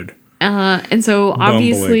 Stupid. And so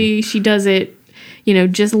obviously she does it,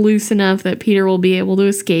 just loose enough that Peter will be able to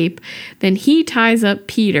escape. Then he ties up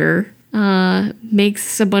Peter,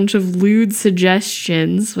 makes a bunch of lewd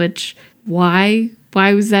suggestions, which why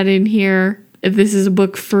was that in here? If this is a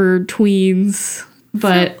book for tweens,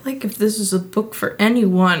 but Like if this is a book for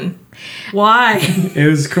anyone, why? It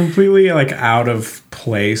was completely like out of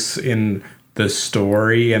place in the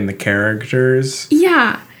story and the characters.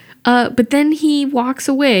 yeah. But then he walks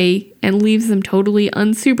away and leaves them totally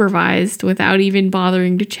unsupervised without even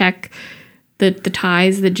bothering to check the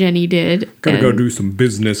ties that Jenny did. Gotta go And- do some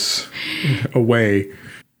business away.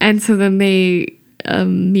 And so then they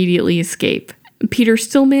immediately escape. Peter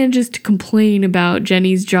still manages to complain about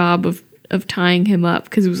Jenny's job of tying him up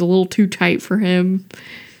because it was a little too tight for him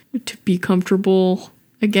to be comfortable,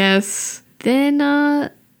 I guess. Then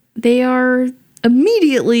they are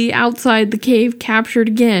immediately outside the cave, captured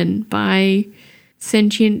again by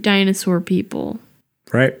sentient dinosaur people.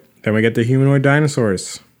 Right? Then we get the humanoid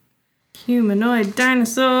dinosaurs. Humanoid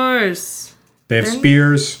dinosaurs. They have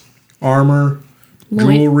spears, armor,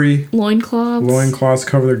 Loin- jewelry, Loincloths. loincloths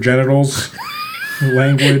cover their genitals,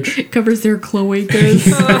 language. Covers their cloacas.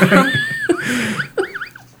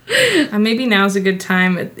 Maybe now's a good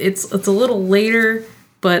time. It's a little later,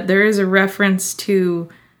 but there is a reference to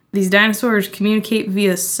these dinosaurs communicate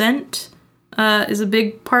via scent. Is a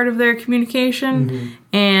big part of their communication.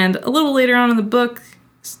 And a little later on in the book,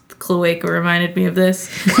 the cloaca reminded me of this.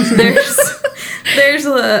 There's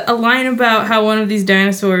a line about how one of these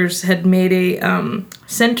dinosaurs had made a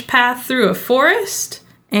scent path through a forest,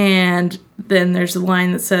 and then there's a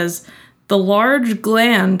line that says, "The large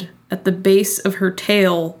gland at the base of her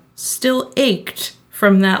tail still ached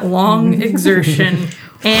from that long exertion."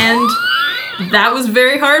 And that was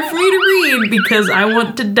very hard for me to read because I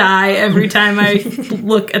want to die every time I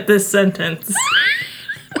look at this sentence.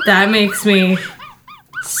 That makes me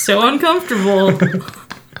so uncomfortable.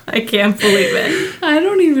 I can't believe it. I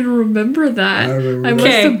don't even remember that. I must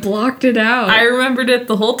Okay. have blocked it out. I remembered it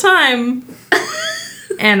the whole time,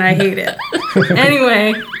 and I hate it.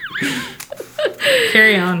 Anyway,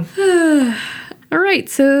 carry on. All right,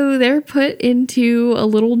 so they're put into a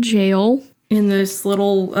little jail. In this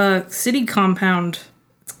little city compound,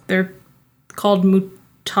 they're called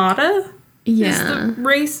Mutata. Is Yeah. the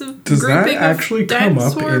race of Does that grouping of actually come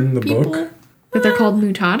up dinosaur in the people? book? That they're called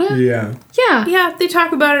Mutata? Yeah. Yeah. Yeah, they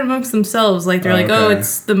talk about it amongst themselves. Like they're like, "Oh, Okay.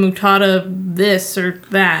 it's the Mutata this or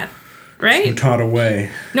that," right? Taught away.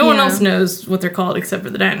 No one Yeah. else knows what they're called except for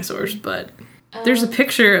the dinosaurs. But there's a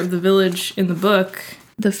picture of the village in the book.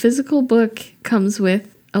 The physical book comes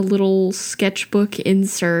with a little sketchbook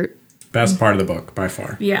insert. Best part of the book, by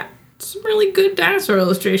far. Yeah, some really good dinosaur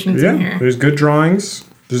illustrations in Yeah, here. there's good drawings.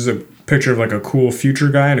 There's a picture of like a cool future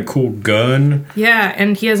guy and a cool gun. Yeah,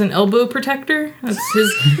 and he has an elbow protector. That's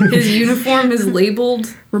his uniform is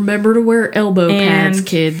labeled. Remember to wear elbow pads, And-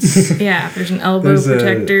 kids. Yeah, there's an elbow There's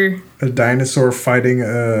protector. a dinosaur fighting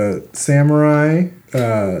a samurai.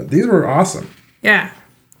 These were awesome. Yeah,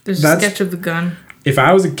 there's a That's- sketch of the gun. If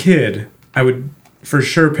I was a kid, I would for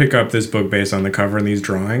sure pick up this book based on the cover and these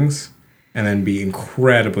drawings and then be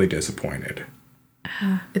incredibly disappointed.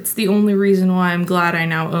 It's the only reason why I'm glad I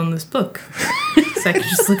now own this book. So I can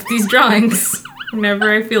just look at these drawings whenever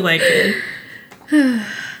I feel like it.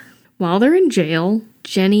 While they're in jail,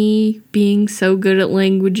 Jenny, being so good at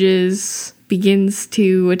languages, begins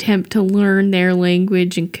to attempt to learn their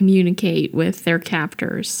language and communicate with their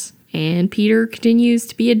captors. And Peter continues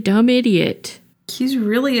to be a dumb idiot. He's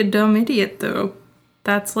really a dumb idiot, though.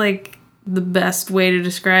 That's like the best way to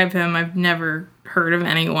describe him. I've never heard of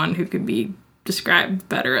anyone who could be described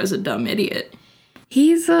better as a dumb idiot.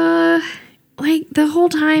 He's, like, the whole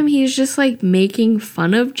time he's just, like, making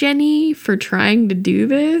fun of Jenny for trying to do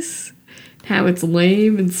this. How it's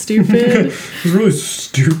lame and stupid. It's really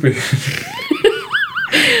stupid.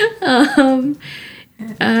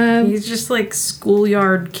 He's just like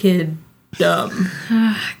schoolyard kid dumb.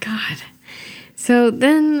 God. So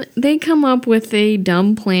then they come up with a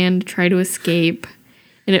dumb plan to try to escape,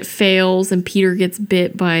 and it fails, and Peter gets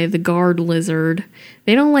bit by the guard lizard.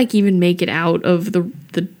 They don't like even make it out of the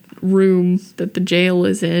room that the jail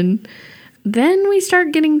is in. Then we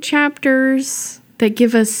start getting chapters that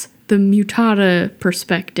give us the Mutata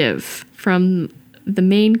perspective from the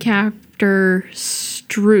main character,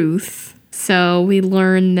 Struth. So we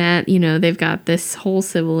learn that, you know, they've got this whole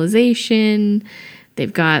civilization.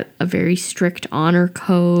 They've got a very strict honor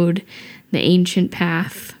code, the ancient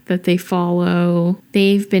path that they follow.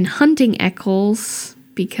 They've been hunting Eccles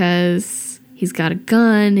because he's got a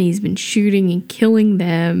gun and he's been shooting and killing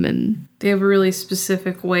them. And They have a really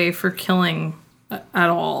specific way for killing at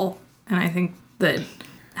all. And I think that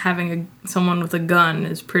having someone with a gun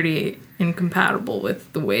is pretty incompatible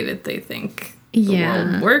with the way that they think the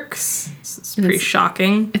world works. It's pretty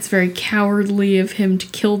shocking. it's very cowardly of him to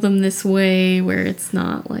kill them this way, where it's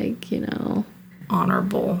not like, you know.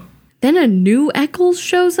 Honorable. Then a new Eccles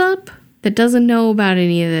shows up that doesn't know about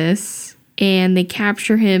any of this, and they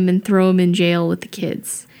capture him and throw him in jail with the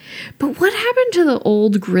kids. But what happened to the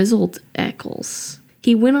old grizzled Eccles?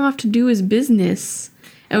 He went off to do his business,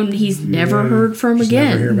 and he's never heard from Just never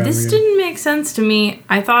hear again. about This him. didn't make sense to me.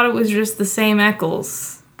 I thought it was just the same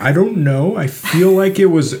Eccles. I don't know. I feel like it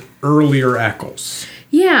was earlier Eccles.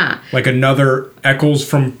 Yeah, Like another Eccles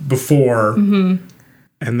from before. Mm-hmm.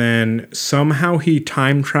 And then somehow he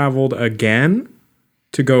time traveled again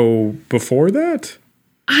to go before that?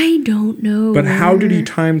 I don't know. But how did he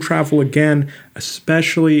time travel again,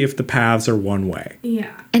 especially if the paths are one way?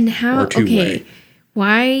 Yeah. And how? Or two-way. Okay,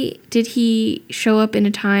 why did he show up in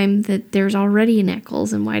a time that there's already an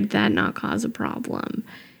Eccles, and why did that not cause a problem?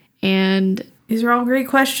 And These are all great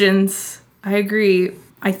questions. I agree.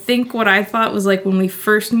 I think what I thought was like when we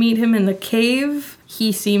first meet him in the cave,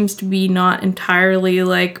 he seems to be not entirely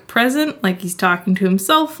like present. Like he's talking to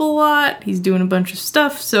himself a lot. He's doing a bunch of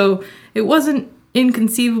stuff. So it wasn't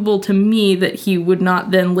inconceivable to me that he would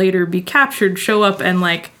not then later be captured, show up and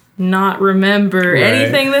like not remember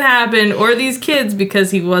anything that happened or these kids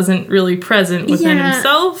because he wasn't really present within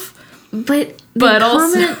himself. But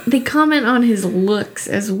also they comment on his looks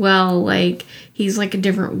as well, like he's like a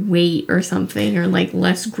different weight or something, or like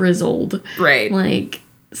less grizzled. Right. Like,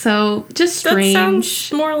 so just strange. That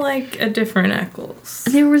sounds more like a different Eccles.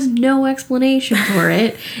 There was no explanation for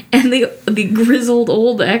it, and the grizzled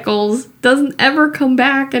old Eccles doesn't ever come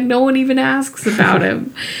back, and no one even asks about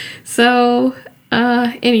him. So,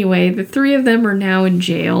 anyway, the three of them are now in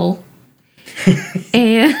jail.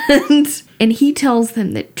 and he tells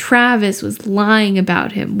them that Travis was lying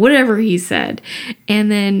about him, whatever he said.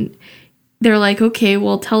 And then they're like, okay,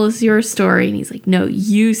 well, tell us your story. And he's like, no,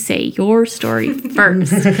 you say your story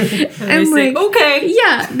first. and they say, okay.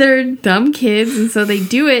 Yeah, they're dumb kids. And so they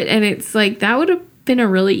do it. And it's like, that would have been a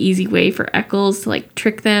really easy way for Eccles to like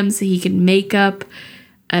trick them so he can make up,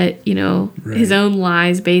 his own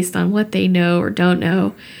lies based on what they know or don't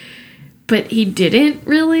know. But he didn't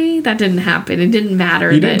really. That didn't happen. It didn't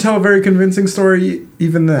matter. He didn't tell a very convincing story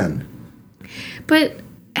even then. But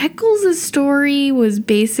Eccles' story was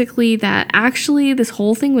basically that actually this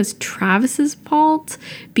whole thing was Travis's fault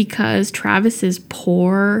because Travis is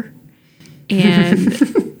poor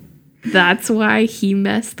and that's why he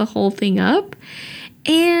messed the whole thing up.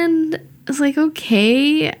 And it's like,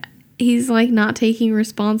 okay, he's like not taking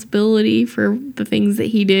responsibility for the things that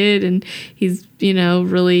he did, and he's,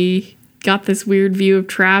 really got this weird view of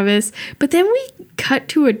Travis. But then we cut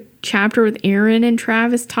to a chapter with Aaron and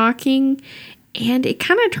Travis talking, and it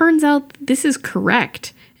kind of turns out this is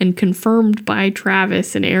correct and confirmed by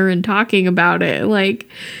Travis and Aaron talking about it. Like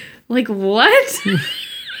what?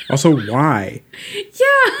 Also, why?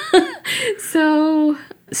 Yeah. So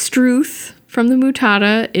Struth from the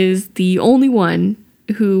Mutata is the only one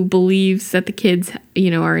who believes that the kids,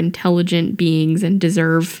 are intelligent beings and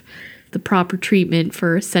deserve the proper treatment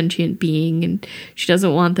for a sentient being, and she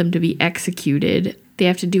doesn't want them to be executed. They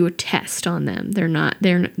have to do a test on them.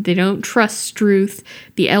 They don't trust Struth.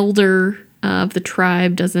 The elder of the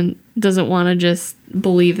tribe doesn't want to just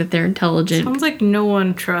believe that they're intelligent. Sounds like no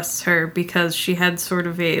one trusts her because she had sort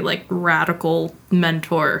of a like radical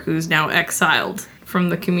mentor who's now exiled from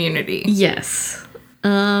the community. Yes.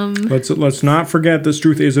 Let's not forget that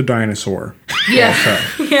Struth is a dinosaur. Yeah.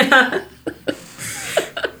 Yeah.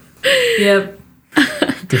 Yep.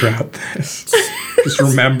 Throughout this. Just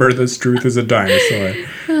remember that Struth is a dinosaur.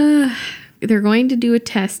 They're going to do a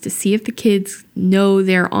test to see if the kids know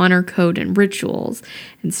their honor code and rituals.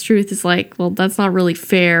 And Struth is like, well, that's not really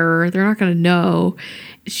fair. They're not going to know.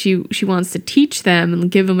 She wants to teach them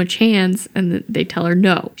and give them a chance, and they tell her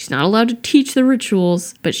no. She's not allowed to teach the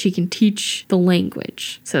rituals, but she can teach the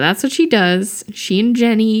language. So that's what she does. She and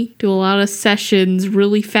Jenny do a lot of sessions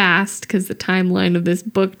really fast because the timeline of this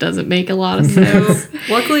book doesn't make a lot of sense.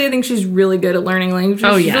 Luckily, I think she's really good at learning languages.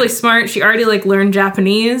 Oh, she's yeah. really smart. She already learned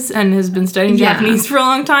Japanese and has been studying Japanese for a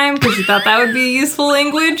long time because she thought that would be a useful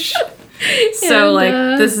language. So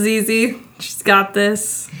this is easy. She's got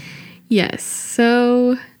this. Yes,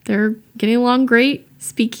 so they're getting along great,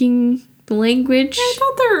 speaking the language. I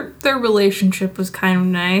thought their relationship was kind of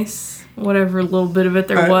nice. Whatever little bit of it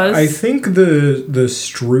there was. I think the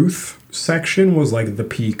Struth section was like the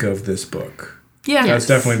peak of this book. Yeah. That's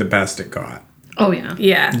definitely the best it got. Oh, yeah.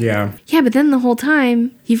 Yeah. Yeah. Yeah, but then the whole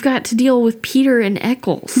time, you've got to deal with Peter and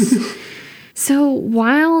Eccles. So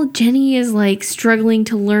while Jenny is struggling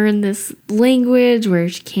to learn this language where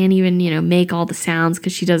she can't even, make all the sounds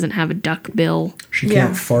because she doesn't have a duck bill. She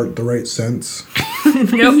can't fart the right sense.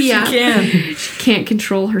 Nope, Yeah. she can. She can't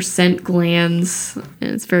control her scent glands.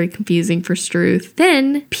 And it's very confusing for Struth.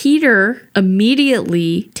 Then Peter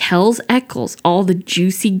immediately tells Eccles all the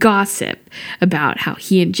juicy gossip about how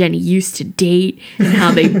he and Jenny used to date and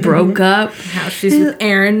how they broke up. How she's with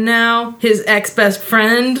Aaron now, his ex-best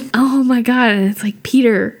friend. Oh my God. And it's like,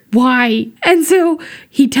 Peter, why? And so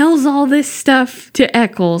he tells all this stuff to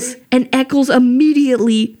Eccles, and Eccles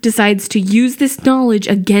immediately decides to use this knowledge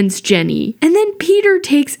against Jenny. And then Peter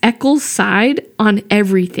takes Eccles' side on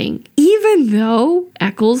everything, even though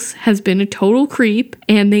Eccles has been a total creep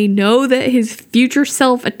and they know that his future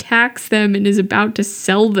self attacks them and is about to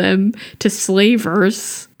sell them to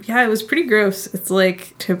slavers. Yeah, it was pretty gross. It's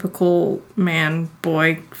like typical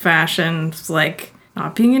man-boy fashion. It's like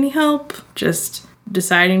not being any help, just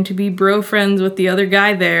deciding to be bro friends with the other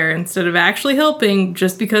guy there instead of actually helping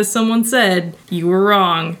just because someone said you were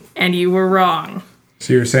wrong and you were wrong.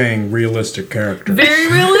 So you're saying realistic character.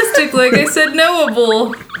 Very realistic, like I said,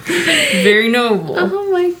 knowable. Very knowable.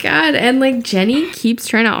 Oh my god. And like Jenny keeps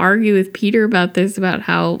trying to argue with Peter about this, about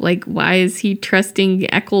how like why is he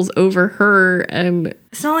trusting Eccles over her?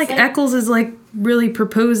 It's not like Eccles is like really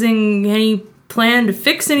proposing any plan to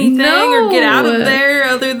fix anything or get out of there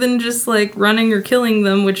other than just like running or killing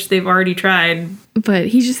them, which they've already tried. But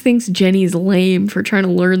he just thinks Jenny's lame for trying to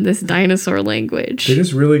learn this dinosaur language. They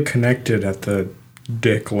just really connected at the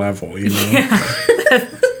dick level, you know? Yeah.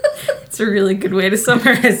 It's a really good way to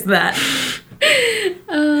summarize that.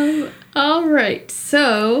 All right.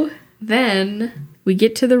 So then we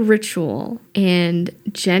get to the ritual, and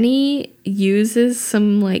Jenny uses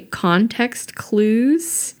some like context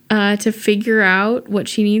clues to figure out what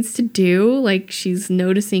she needs to do. Like she's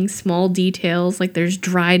noticing small details, like there's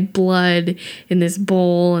dried blood in this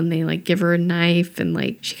bowl, and they like give her a knife, and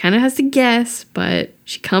like she kind of has to guess, but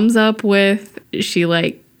she comes up with, she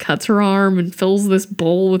like cuts her arm and fills this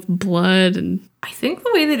bowl with blood. And I think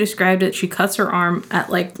the way they described it, she cuts her arm at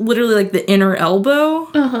like literally like the inner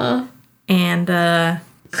elbow. And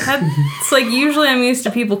it's like usually I'm used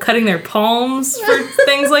to people cutting their palms for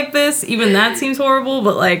things like this. Even that seems horrible,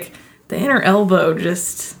 but like the inner elbow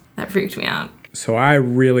just, that freaked me out. So I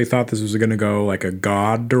really thought this was going to go like a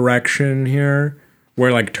god direction here,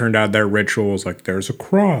 where like turned out their ritual was like there's a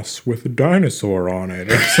cross with a dinosaur on it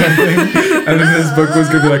or something. And then this book was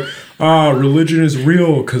going to be like, religion is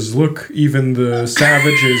real because look, even the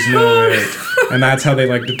savages know it. And that's how they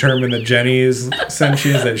like determine that Jenny is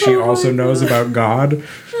sentient, that she also knows about God.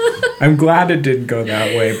 I'm glad it didn't go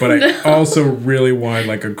that way, but I also really wanted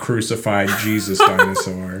like a crucified Jesus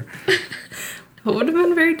dinosaur. It would have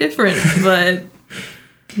been very different, but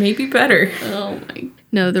maybe better. oh my.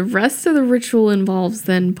 No, the rest of the ritual involves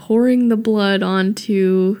then pouring the blood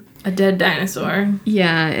onto a dead dinosaur.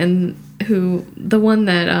 Yeah, and the one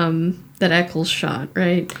that that Eccles shot,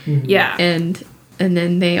 right? Mm-hmm. Yeah. And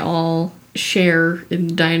then they all share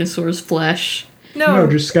in dinosaur's flesh. No,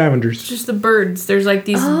 just scavengers. Just the birds. There's like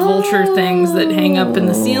these vulture things that hang up in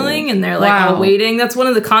the ceiling, and they're like all waiting. That's one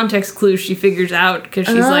of the context clues she figures out, because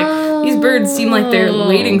she's like, these birds seem like they're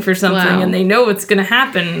waiting for something, and they know what's gonna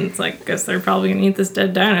happen. It's like, I guess they're probably gonna eat this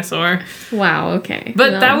dead dinosaur. Wow. Okay.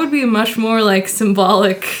 But that would be much more like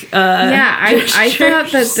symbolic. I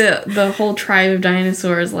thought that the whole tribe of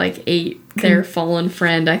dinosaurs like ate their fallen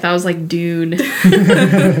friend. I thought it was like Dune.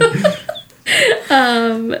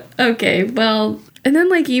 Okay, well, and then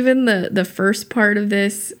like even the first part of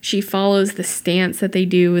this, she follows the stance that they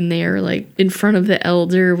do when they're like in front of the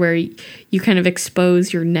elder, where you kind of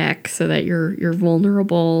expose your neck so that you're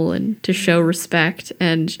vulnerable and to show respect.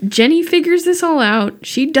 And Jenny figures this all out.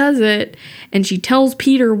 She does it, and she tells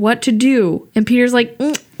Peter what to do. And Peter's like,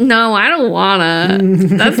 no, I don't wanna.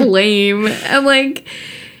 That's lame.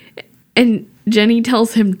 And Jenny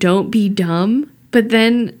tells him, don't be dumb. But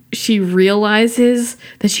then she realizes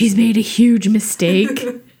that she's made a huge mistake.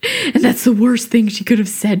 And that's the worst thing she could have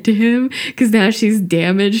said to him, because now she's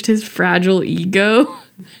damaged his fragile ego.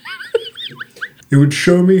 It would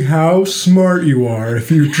show me how smart you are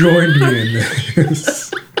if you joined me in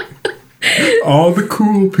this. All the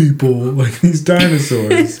cool people, like these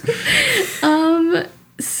dinosaurs.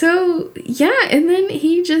 So, yeah, and then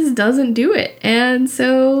he just doesn't do it. And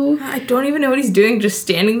so... I don't even know what he's doing, just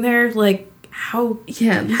standing there, like, how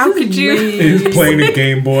could you? He's playing a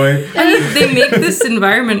Game Boy. I mean, they make this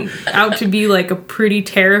environment out to be like a pretty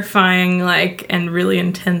terrifying, like, and really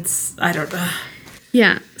intense. I don't know.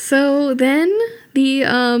 Yeah. So then the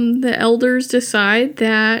elders decide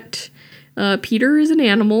that Peter is an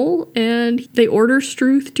animal, and they order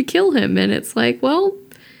Struth to kill him. And it's like, well,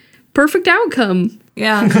 perfect outcome.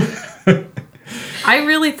 Yeah. I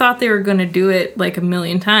really thought they were going to do it like a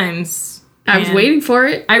million times. I was waiting for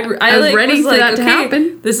it. I was ready for that to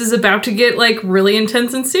happen. This is about to get like really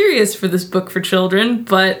intense and serious for this book for children,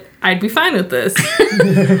 but I'd be fine with this.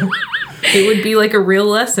 It would be like a real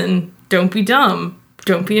lesson. Don't be dumb.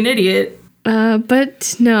 Don't be an idiot.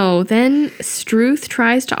 But no, then Struth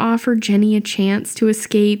tries to offer Jenny a chance to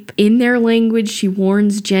escape. In their language, she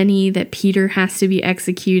warns Jenny that Peter has to be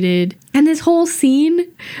executed. And this whole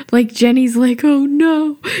scene, like Jenny's like, oh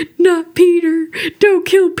no, not Peter, don't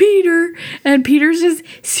kill Peter. And Peter's just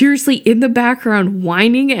seriously in the background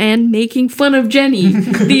whining and making fun of Jenny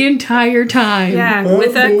the entire time. Yeah,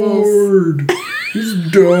 with Eccles.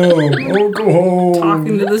 He's dumb. Oh, go home.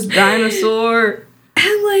 Talking to this dinosaur.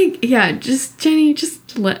 And like, yeah, just Jenny,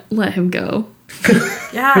 just let him go.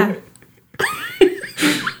 Yeah.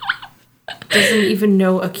 Doesn't even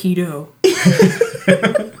know Aikido.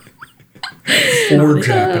 Or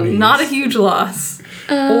Japanese. Not a huge loss.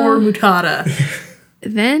 Or Mutada.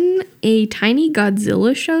 Then a tiny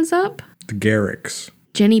Godzilla shows up. The Garrix.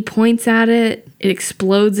 Jenny points at it. It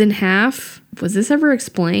explodes in half. Was this ever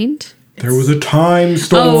explained? There was a time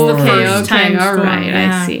storm. Oh, okay. Okay, all storm, right,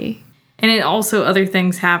 yeah. I see. And it also, other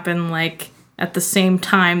things happen, like at the same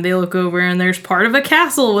time they look over and there's part of a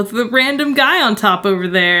castle with the random guy on top over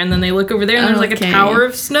there. And then they look over there and there's like a Okay. tower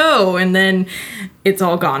of snow. And then it's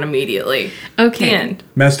all gone immediately. Okay. And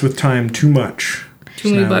Messed with time too much.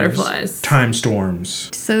 too many So now there's butterflies. Time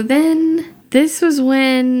storms. So then this was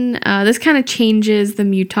when this kind of changes the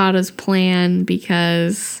Mutata's plan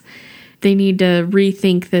because they need to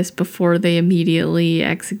rethink this before they immediately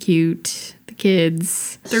execute the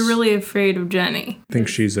kids. They're really afraid of Jenny. I think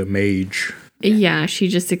she's a mage. Yeah, she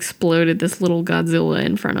just exploded this little Godzilla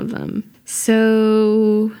in front of them.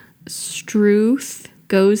 So Struth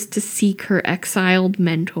goes to seek her exiled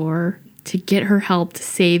mentor to get her help to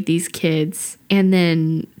save these kids and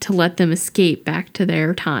then to let them escape back to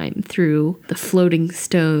their time through the floating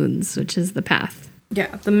stones, which is the path.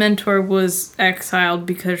 Yeah, the mentor was exiled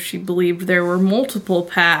because she believed there were multiple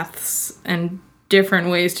paths and different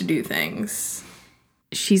ways to do things.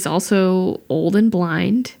 She's also old and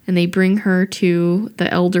blind, and they bring her to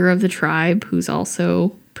the elder of the tribe, who's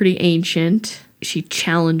also pretty ancient. She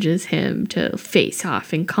challenges him to face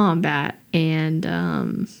off in combat, and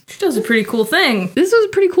She does a pretty cool thing. this was a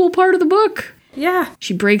pretty cool part of the book. Yeah.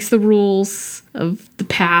 She breaks the rules of the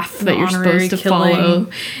path that you're honorary supposed to killing. follow,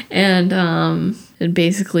 and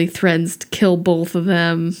basically threatens to kill both of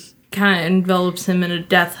them. Kind of envelops him in a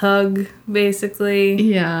death hug, basically.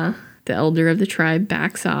 Yeah, the elder of the tribe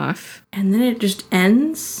backs off. And then it just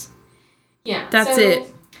ends. Yeah, That's it.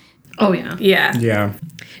 Oh yeah. Yeah. Yeah.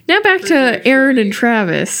 Now back to Aaron and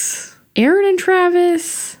Travis. Aaron and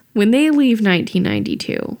Travis, when they leave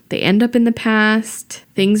 1992, they end up in the past.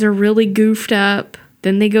 Things are really goofed up.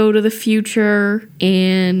 Then they go to the future,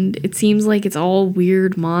 and it seems like it's all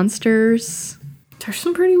weird monsters. There's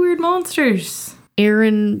some pretty weird monsters.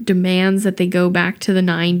 Aaron demands that they go back to the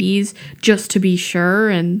 90s just to be sure,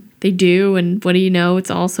 and they do, and what do you know,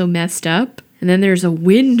 it's also messed up. And then there's a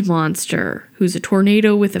wind monster who's a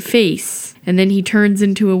tornado with a face, and then he turns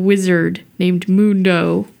into a wizard named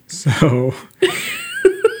Mundo. So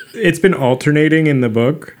it's been alternating in the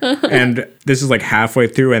book. And this is like halfway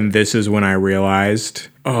through. And this is when I realized,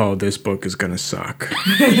 oh, this book is going to suck.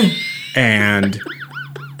 And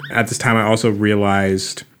at this time, I also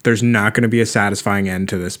realized there's not going to be a satisfying end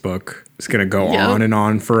to this book. It's going to go on and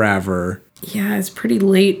on forever. Yeah, it's pretty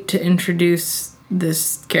late to introduce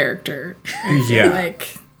this character. Yeah.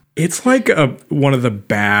 Like, It's like one of the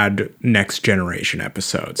bad Next Generation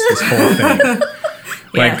episodes, this whole thing.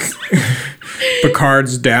 Like, yes.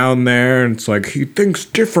 Picard's down there, and it's like, he thinks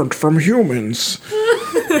different from humans.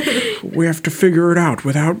 We have to figure it out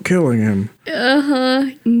without killing him.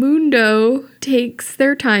 Mundo takes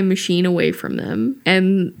their time machine away from them,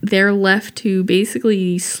 and they're left to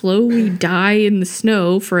basically slowly die in the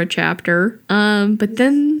snow for a chapter. But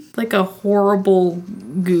then Like a horrible,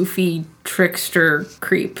 goofy trickster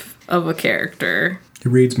creep of a character. He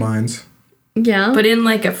reads minds. yeah, But in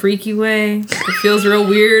like a freaky way. It feels real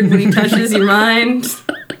weird when he touches your mind.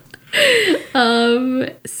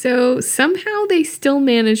 so somehow they still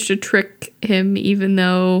manage to trick him, even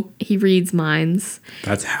though he reads minds.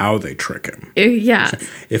 That's how they trick him. Yeah,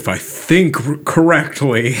 If I think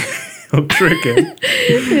correctly, I'll trick him.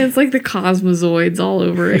 it's like the Cosmozoids all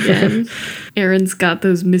over again. Aaron's got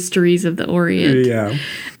those mysteries of the Orient. Yeah.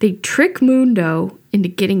 They trick Mundo into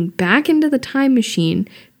getting back into the time machine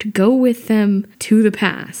to go with them to the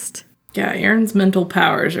past. Yeah, Aaron's mental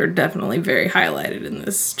powers are definitely very highlighted in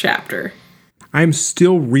this chapter. I'm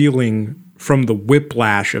still reeling from the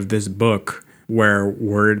whiplash of this book where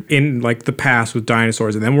we're in like the past with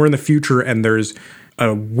dinosaurs and then we're in the future and there's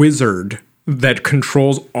a wizard that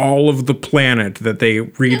controls all of the planet that they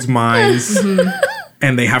reads minds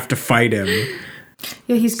and they have to fight him.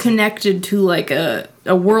 Yeah, he's connected to like a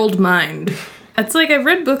world mind. It's like I've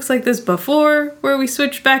read books like this before where we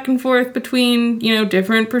switch back and forth between,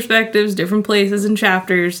 different perspectives, different places and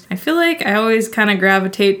chapters. I feel like I always kind of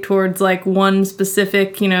gravitate towards like one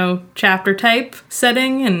specific, chapter type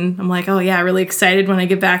setting. And I'm like, oh yeah, really excited when I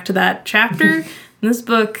get back to that chapter. In this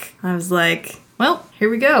book, I was like, well, here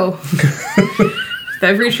we go. With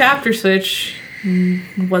every chapter switch,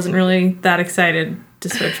 wasn't really that excited to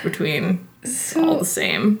switch between. It's all the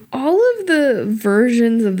same. All of the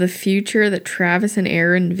versions of the future that Travis and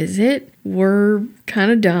Aaron visit were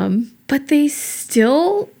kind of dumb, but they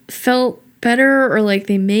still felt better, or like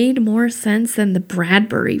they made more sense than the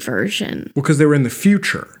Bradbury version. Well, because they were in the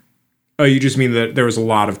future. Oh, you just mean that there was a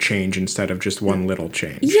lot of change instead of just one little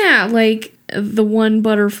change. Yeah, like the one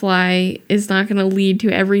butterfly is not going to lead to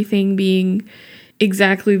everything being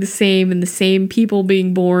exactly the same and the same people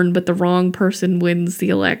being born, but the wrong person wins the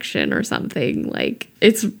election or something. Like,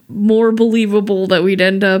 it's more believable that we'd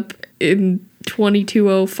end up in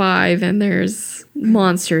 2205 and there's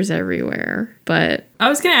monsters everywhere. But I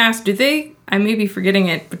was going to ask, I may be forgetting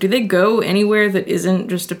it, but do they go anywhere that isn't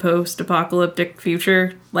just a post-apocalyptic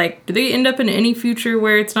future? Like, do they end up in any future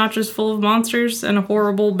where it's not just full of monsters and a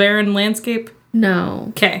horrible barren landscape? no.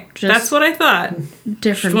 Okay, that's what I thought.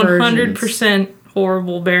 Different 100% versions.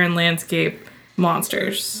 horrible barren landscape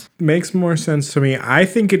monsters. Makes more sense to me. I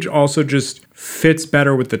think it also just fits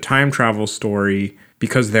better with the time travel story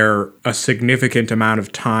because they're a significant amount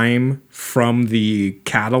of time from the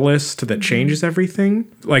catalyst that changes everything.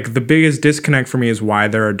 Like, the biggest disconnect for me is why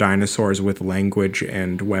there are dinosaurs with language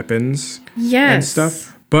and weapons Yes. and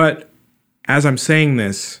stuff. But as I'm saying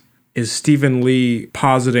this, is Stephen Lee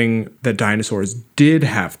positing that dinosaurs did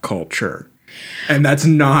have culture? And that's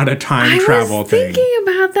not a time travel I was thing. thinking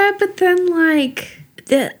about that, but then, like,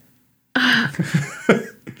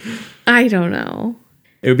 I don't know.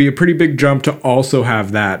 It would be a pretty big jump to also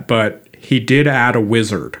have that, but he did add a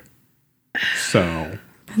wizard. So,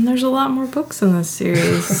 And there's a lot more books in this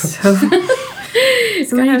series, so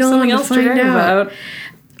it's gonna Read have on something to else to find write out. about.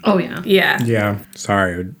 Oh, yeah. Yeah. yeah,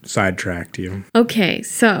 sorry, I sidetracked you. Okay,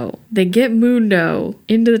 so they get Mundo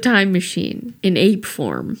into the time machine in ape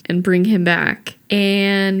form and bring him back.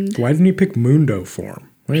 And Why didn't he pick Mundo form?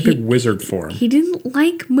 Why didn't he pick wizard form? he didn't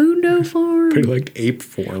like Mundo form. He liked ape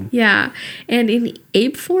form. Yeah, and in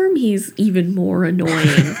ape form, he's even more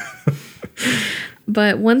annoying.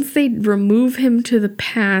 But once they remove him to the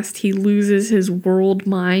past, he loses his world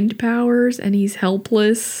mind powers and he's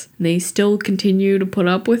helpless. And they still continue to put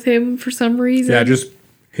up with him for some reason. Yeah, just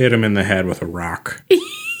hit him in the head with a rock.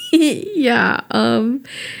 Yeah,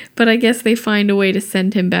 but I guess they find a way to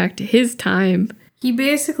send him back to his time. He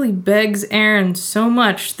basically begs Aaron so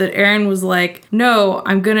much that Aaron was like, no,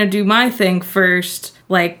 I'm gonna do my thing first,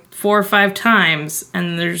 like 4 or 5 times.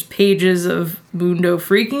 And there's pages of Mundo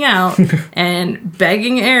freaking out and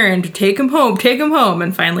begging Aaron to take him home.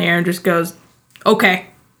 And finally Aaron just goes, okay,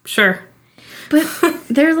 sure. But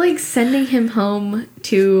they're like sending him home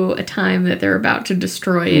to a time that they're about to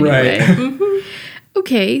destroy anyway. Right.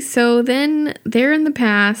 Okay, so then they're in the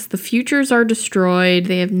past, the futures are destroyed,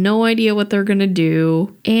 they have no idea what they're gonna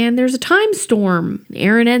do, and there's a time storm.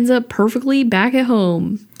 Aaron ends up perfectly back at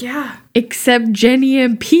home. Yeah. Except Jenny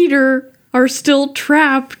and Peter are still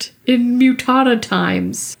trapped in Mutada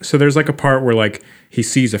times. So there's like a part where like he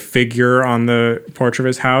sees a figure on the porch of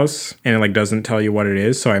his house and it like doesn't tell you what it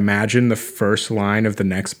is. So I imagine the first line of the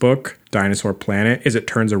next book, Dinosaur Planet, is it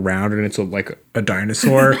turns around and it's like a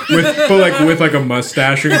dinosaur with a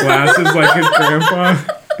mustache and glasses like his grandpa.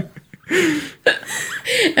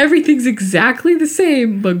 Everything's exactly the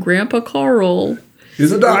same, but Grandpa Carl.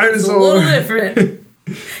 He's a It's a little dinosaur. different.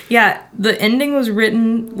 Yeah, the ending was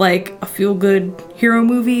written like a feel-good hero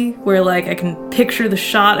movie where like I can picture the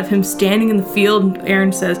shot of him standing in the field and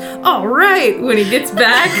Aaron says, all right, when he gets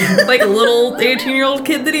back, like a little 18-year-old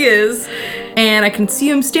kid that he is. And I can see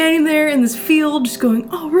him standing there in this field just going,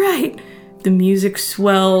 all right. The music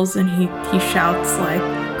swells and he shouts like,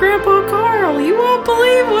 Grandpa Carl, you won't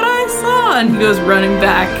believe what I saw. And he goes running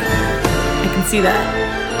back. I can see that.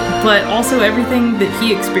 But also everything that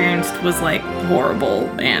he experienced was like horrible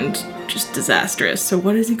and just disastrous. So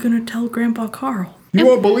what is he gonna tell Grandpa Carl? You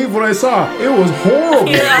won't believe what I saw. It was horrible.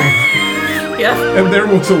 Yeah. And there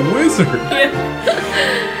was a wizard.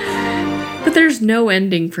 But there's no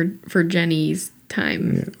ending for Jenny's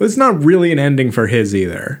time. It's not really an ending for his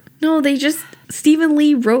either. No, Stephen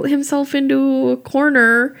Lee wrote himself into a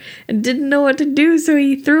corner and didn't know what to do, so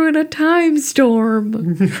he threw in a time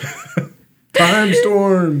storm. Time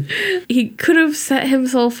storm. He could have set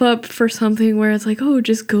himself up for something where it's like, oh,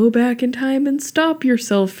 just go back in time and stop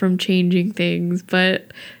yourself from changing things,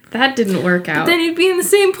 but that didn't work out. Then you'd be in the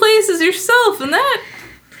same place as yourself, and that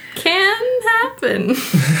can happen.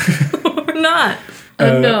 Or not.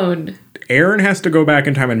 Unknown. Aaron has to go back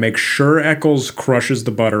in time and make sure Eccles crushes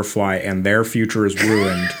the butterfly and their future is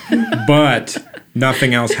ruined. But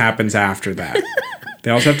nothing else happens after that. They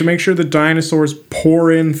also have to make sure the dinosaurs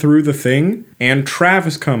pour in through the thing, and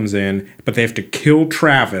Travis comes in, but they have to kill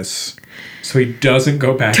Travis so he doesn't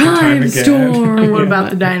go back in time again. Storm. What about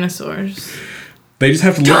the dinosaurs? They just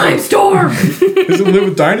have to Time storm. they just live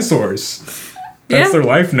with dinosaurs. That's Yeah. their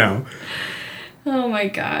life now. Oh my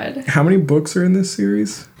god. How many books are in this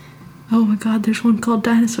series? Oh my god, there's one called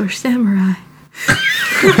Dinosaur Samurai.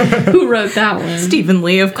 Who wrote that one? Stephen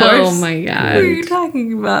Lee, of course. Oh my What are you god.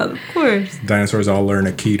 talking about? Of course. Dinosaurs all learn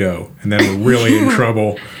Aikido, and then we're really in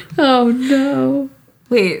trouble. Oh no.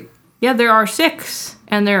 Wait. Yeah, there are 6,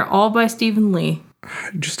 and they're all by Stephen Lee.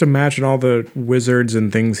 Just imagine all the wizards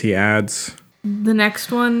and things he adds. The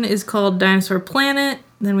next one is called Dinosaur Planet.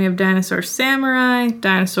 Then we have Dinosaur Samurai,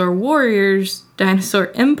 Dinosaur Warriors,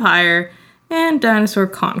 Dinosaur Empire, and Dinosaur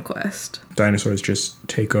Conquest. Dinosaurs just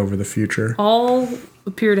take over the future. All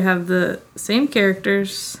appear to have the same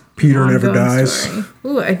characters. Peter never Ongoing dies. story.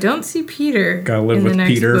 Ooh, I don't see Peter. Gotta live in the with next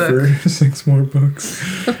Peter book. for 6 more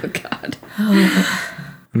books. Oh god.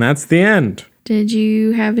 And that's the end. Did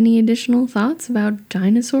you have any additional thoughts about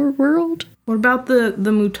Dinosaur World? What about the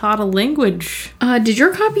Mutata language? Did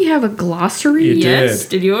your copy have a glossary? It Yes. did.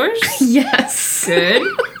 Did yours? Yes. Good.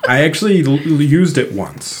 I actually used it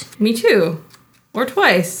once. Me too. Or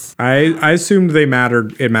twice. I assumed it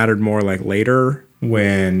mattered more like later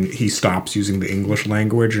when he stops using the English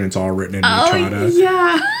language and it's all written in Mutata.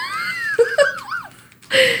 yeah.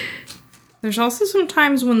 There's also some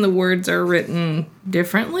times when the words are written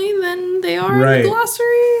differently than they are in Right. the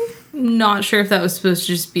glossary. Not sure if that was supposed to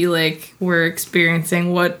just be like we're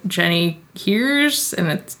experiencing what Jenny hears and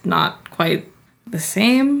it's not quite the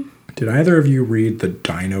same. Did either of you read the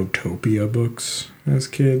Dinotopia books as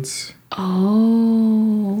kids?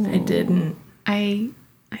 Oh. I didn't. I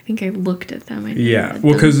think I looked at them. I never Yeah. read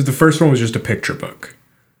Well, them. because the first one was just a picture book.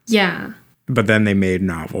 Yeah. But then they made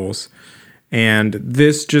novels. And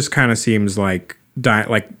this just kind of seems like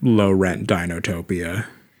low rent Dinotopia.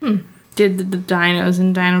 Did the dinos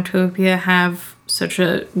in Dinotopia have such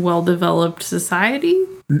a well-developed society?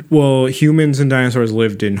 Well, humans and dinosaurs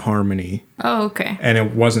lived in harmony. Oh, okay. And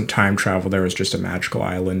it wasn't time travel. There was just a magical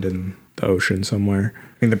island in the ocean somewhere. I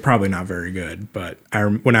mean, they're probably not very good, but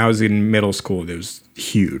when I was in middle school, it was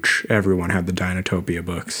huge. Everyone had the Dinotopia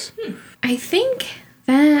books. I think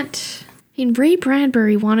that Ray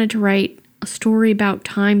Bradbury wanted to write a story about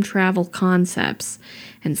time travel concepts,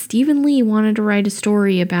 and Stephen Lee wanted to write a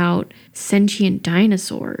story about sentient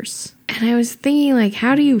dinosaurs. And I was thinking, like,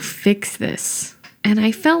 how do you fix this? And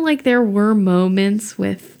I felt like there were moments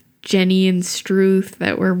with Jenny and Struth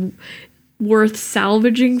that were worth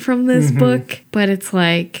salvaging from this book, but it's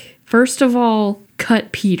like, first of all,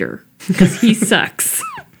 cut Peter, because he sucks.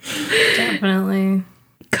 Definitely.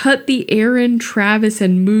 Cut the Aaron, Travis,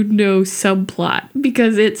 and Mudno subplot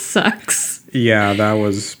because it sucks. Yeah, that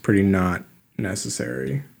was pretty not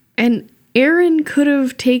necessary. And Aaron could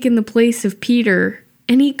have taken the place of Peter,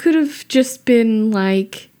 and he could have just been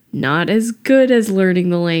like, not as good as learning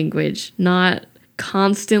the language, not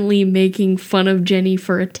constantly making fun of Jenny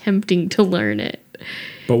for attempting to learn it.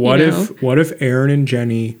 But what You know? if Aaron and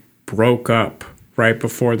Jenny broke up right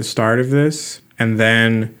before the start of this? And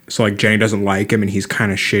then, so like Jenny doesn't like him and he's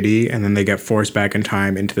kind of shitty. And then they get forced back in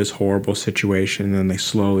time into this horrible situation. And then they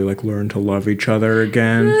slowly like learn to love each other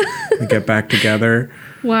again and get back together.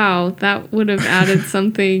 Wow, that would have added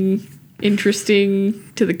something interesting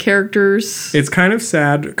to the characters. It's kind of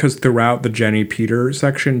sad because throughout the Jenny Peter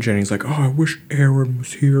section, Jenny's like, oh, I wish Aaron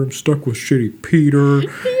was here. I'm stuck with shitty Peter.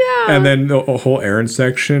 Yeah. And then the whole Aaron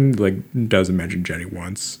section like doesn't mention Jenny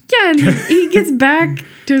once. Yeah, and he gets back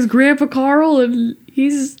to his grandpa Carl, and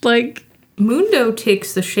he's like, Mundo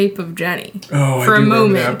takes the shape of Jenny Oh, for I a do remember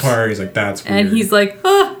moment. that part. He's like, that's weird. And he's like,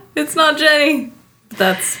 oh, it's not Jenny.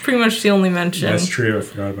 That's pretty much the only mention. That's true. I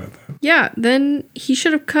forgot about that. yeah, then he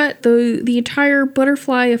should have cut the entire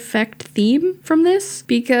butterfly effect theme from this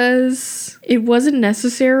because it wasn't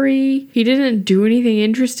necessary. He didn't do anything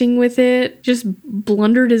interesting with it, just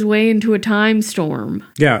blundered his way into a time storm.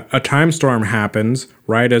 Yeah, a time storm happens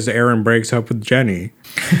right as Aaron breaks up with Jenny.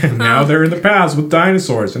 And now they're in the past with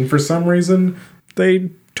dinosaurs. And for some reason, they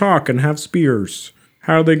talk and have spears.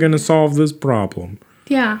 How are they going to solve this problem?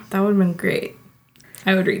 Yeah. That would have been great.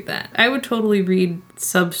 I would read that. I would totally read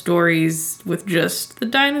sub-stories with just the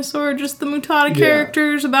dinosaur, just the Mutata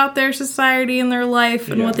characters about their society and their life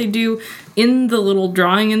and what they do. In the little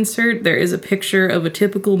drawing insert, there is a picture of a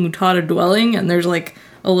typical Mutata dwelling, and there's like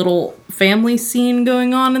a little family scene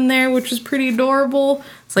going on in there, which is pretty adorable.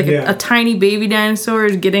 It's like a tiny baby dinosaur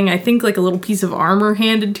is getting, I think, like a little piece of armor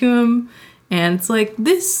handed to him. And it's like,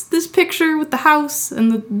 this picture with the house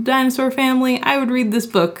and the dinosaur family, I would read this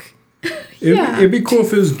book. It'd be cool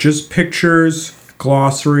if it was just pictures,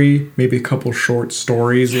 glossary, maybe a couple short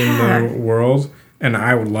stories in the world, and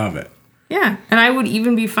I would love it. Yeah, and I would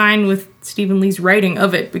even be fine with Stephen Lee's writing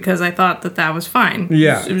of it because I thought that was fine.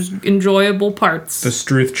 Yeah. It was enjoyable parts. The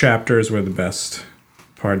Struth chapters were the best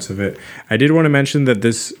parts of it. I did want to mention that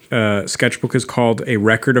this sketchbook is called A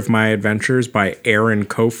Record of My Adventures by Aaron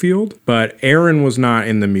Cofield, but Aaron was not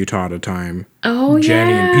in the Mutada time. Oh,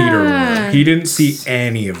 Jenny yeah. and Peter were. He didn't see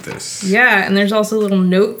any of this. Yeah, and there's also little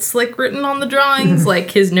notes like written on the drawings,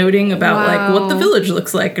 like his noting about like what the village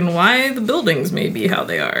looks like and why the buildings may be how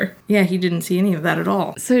they are. Yeah, he didn't see any of that at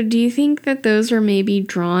all. So do you think that those are maybe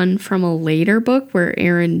drawn from a later book where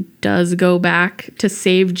Aaron does go back to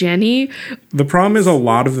save Jenny? The problem is a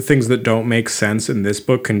lot of the things that don't make sense in this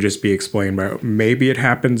book can just be explained by maybe it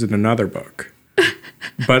happens in another book.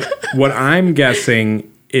 But what I'm guessing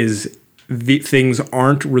is the things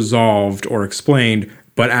aren't resolved or explained,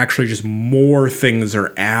 but actually just more things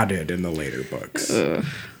are added in the later books. Ugh.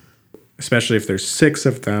 Especially if there's 6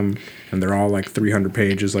 of them and they're all like 300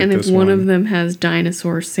 pages like And this if one one. of them has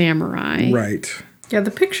dinosaur samurai. Right. Yeah,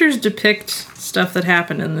 the pictures depict stuff that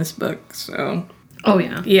happened in this book, so Oh,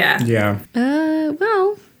 yeah. yeah. Yeah.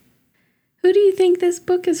 Well, who do you think this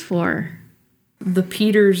book is for? The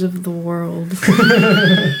Peters of the world.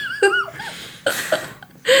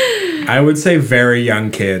 I would say very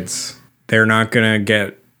young kids. They're not going to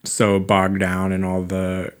get so bogged down in all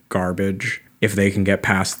the garbage. If they can get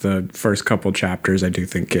past the first couple chapters, I do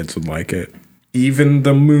think kids would like it. Even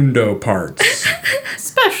the Mundo parts.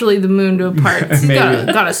 Especially the Mundo parts. He's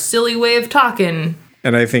got a silly way of talking.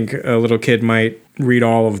 And I think a little kid might read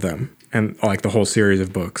all of them and like the whole series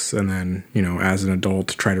of books. And then, you know, as an adult,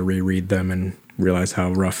 try to reread them and realize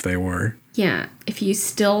how rough they were. Yeah, if you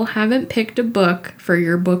still haven't picked a book for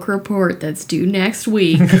your book report that's due next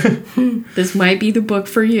week, this might be the book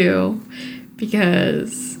for you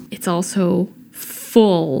because it's also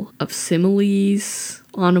full of similes,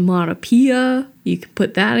 onomatopoeia. You can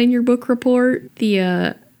put that in your book report.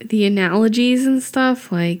 The analogies and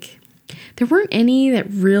stuff, like, there weren't any that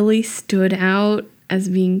really stood out as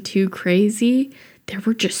being too crazy. There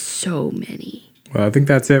were just so many. Well, I think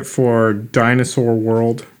that's it for Dinosaur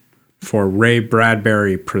World. For Ray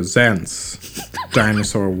Bradbury Presents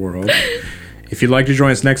Dinosaur World. If you'd like to join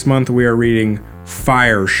us next month, we are reading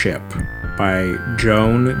Fireship by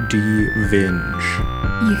Joan D. Vinge.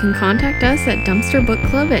 You can contact us at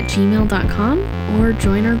dumpsterbookclub@gmail.com or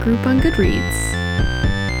join our group on Goodreads.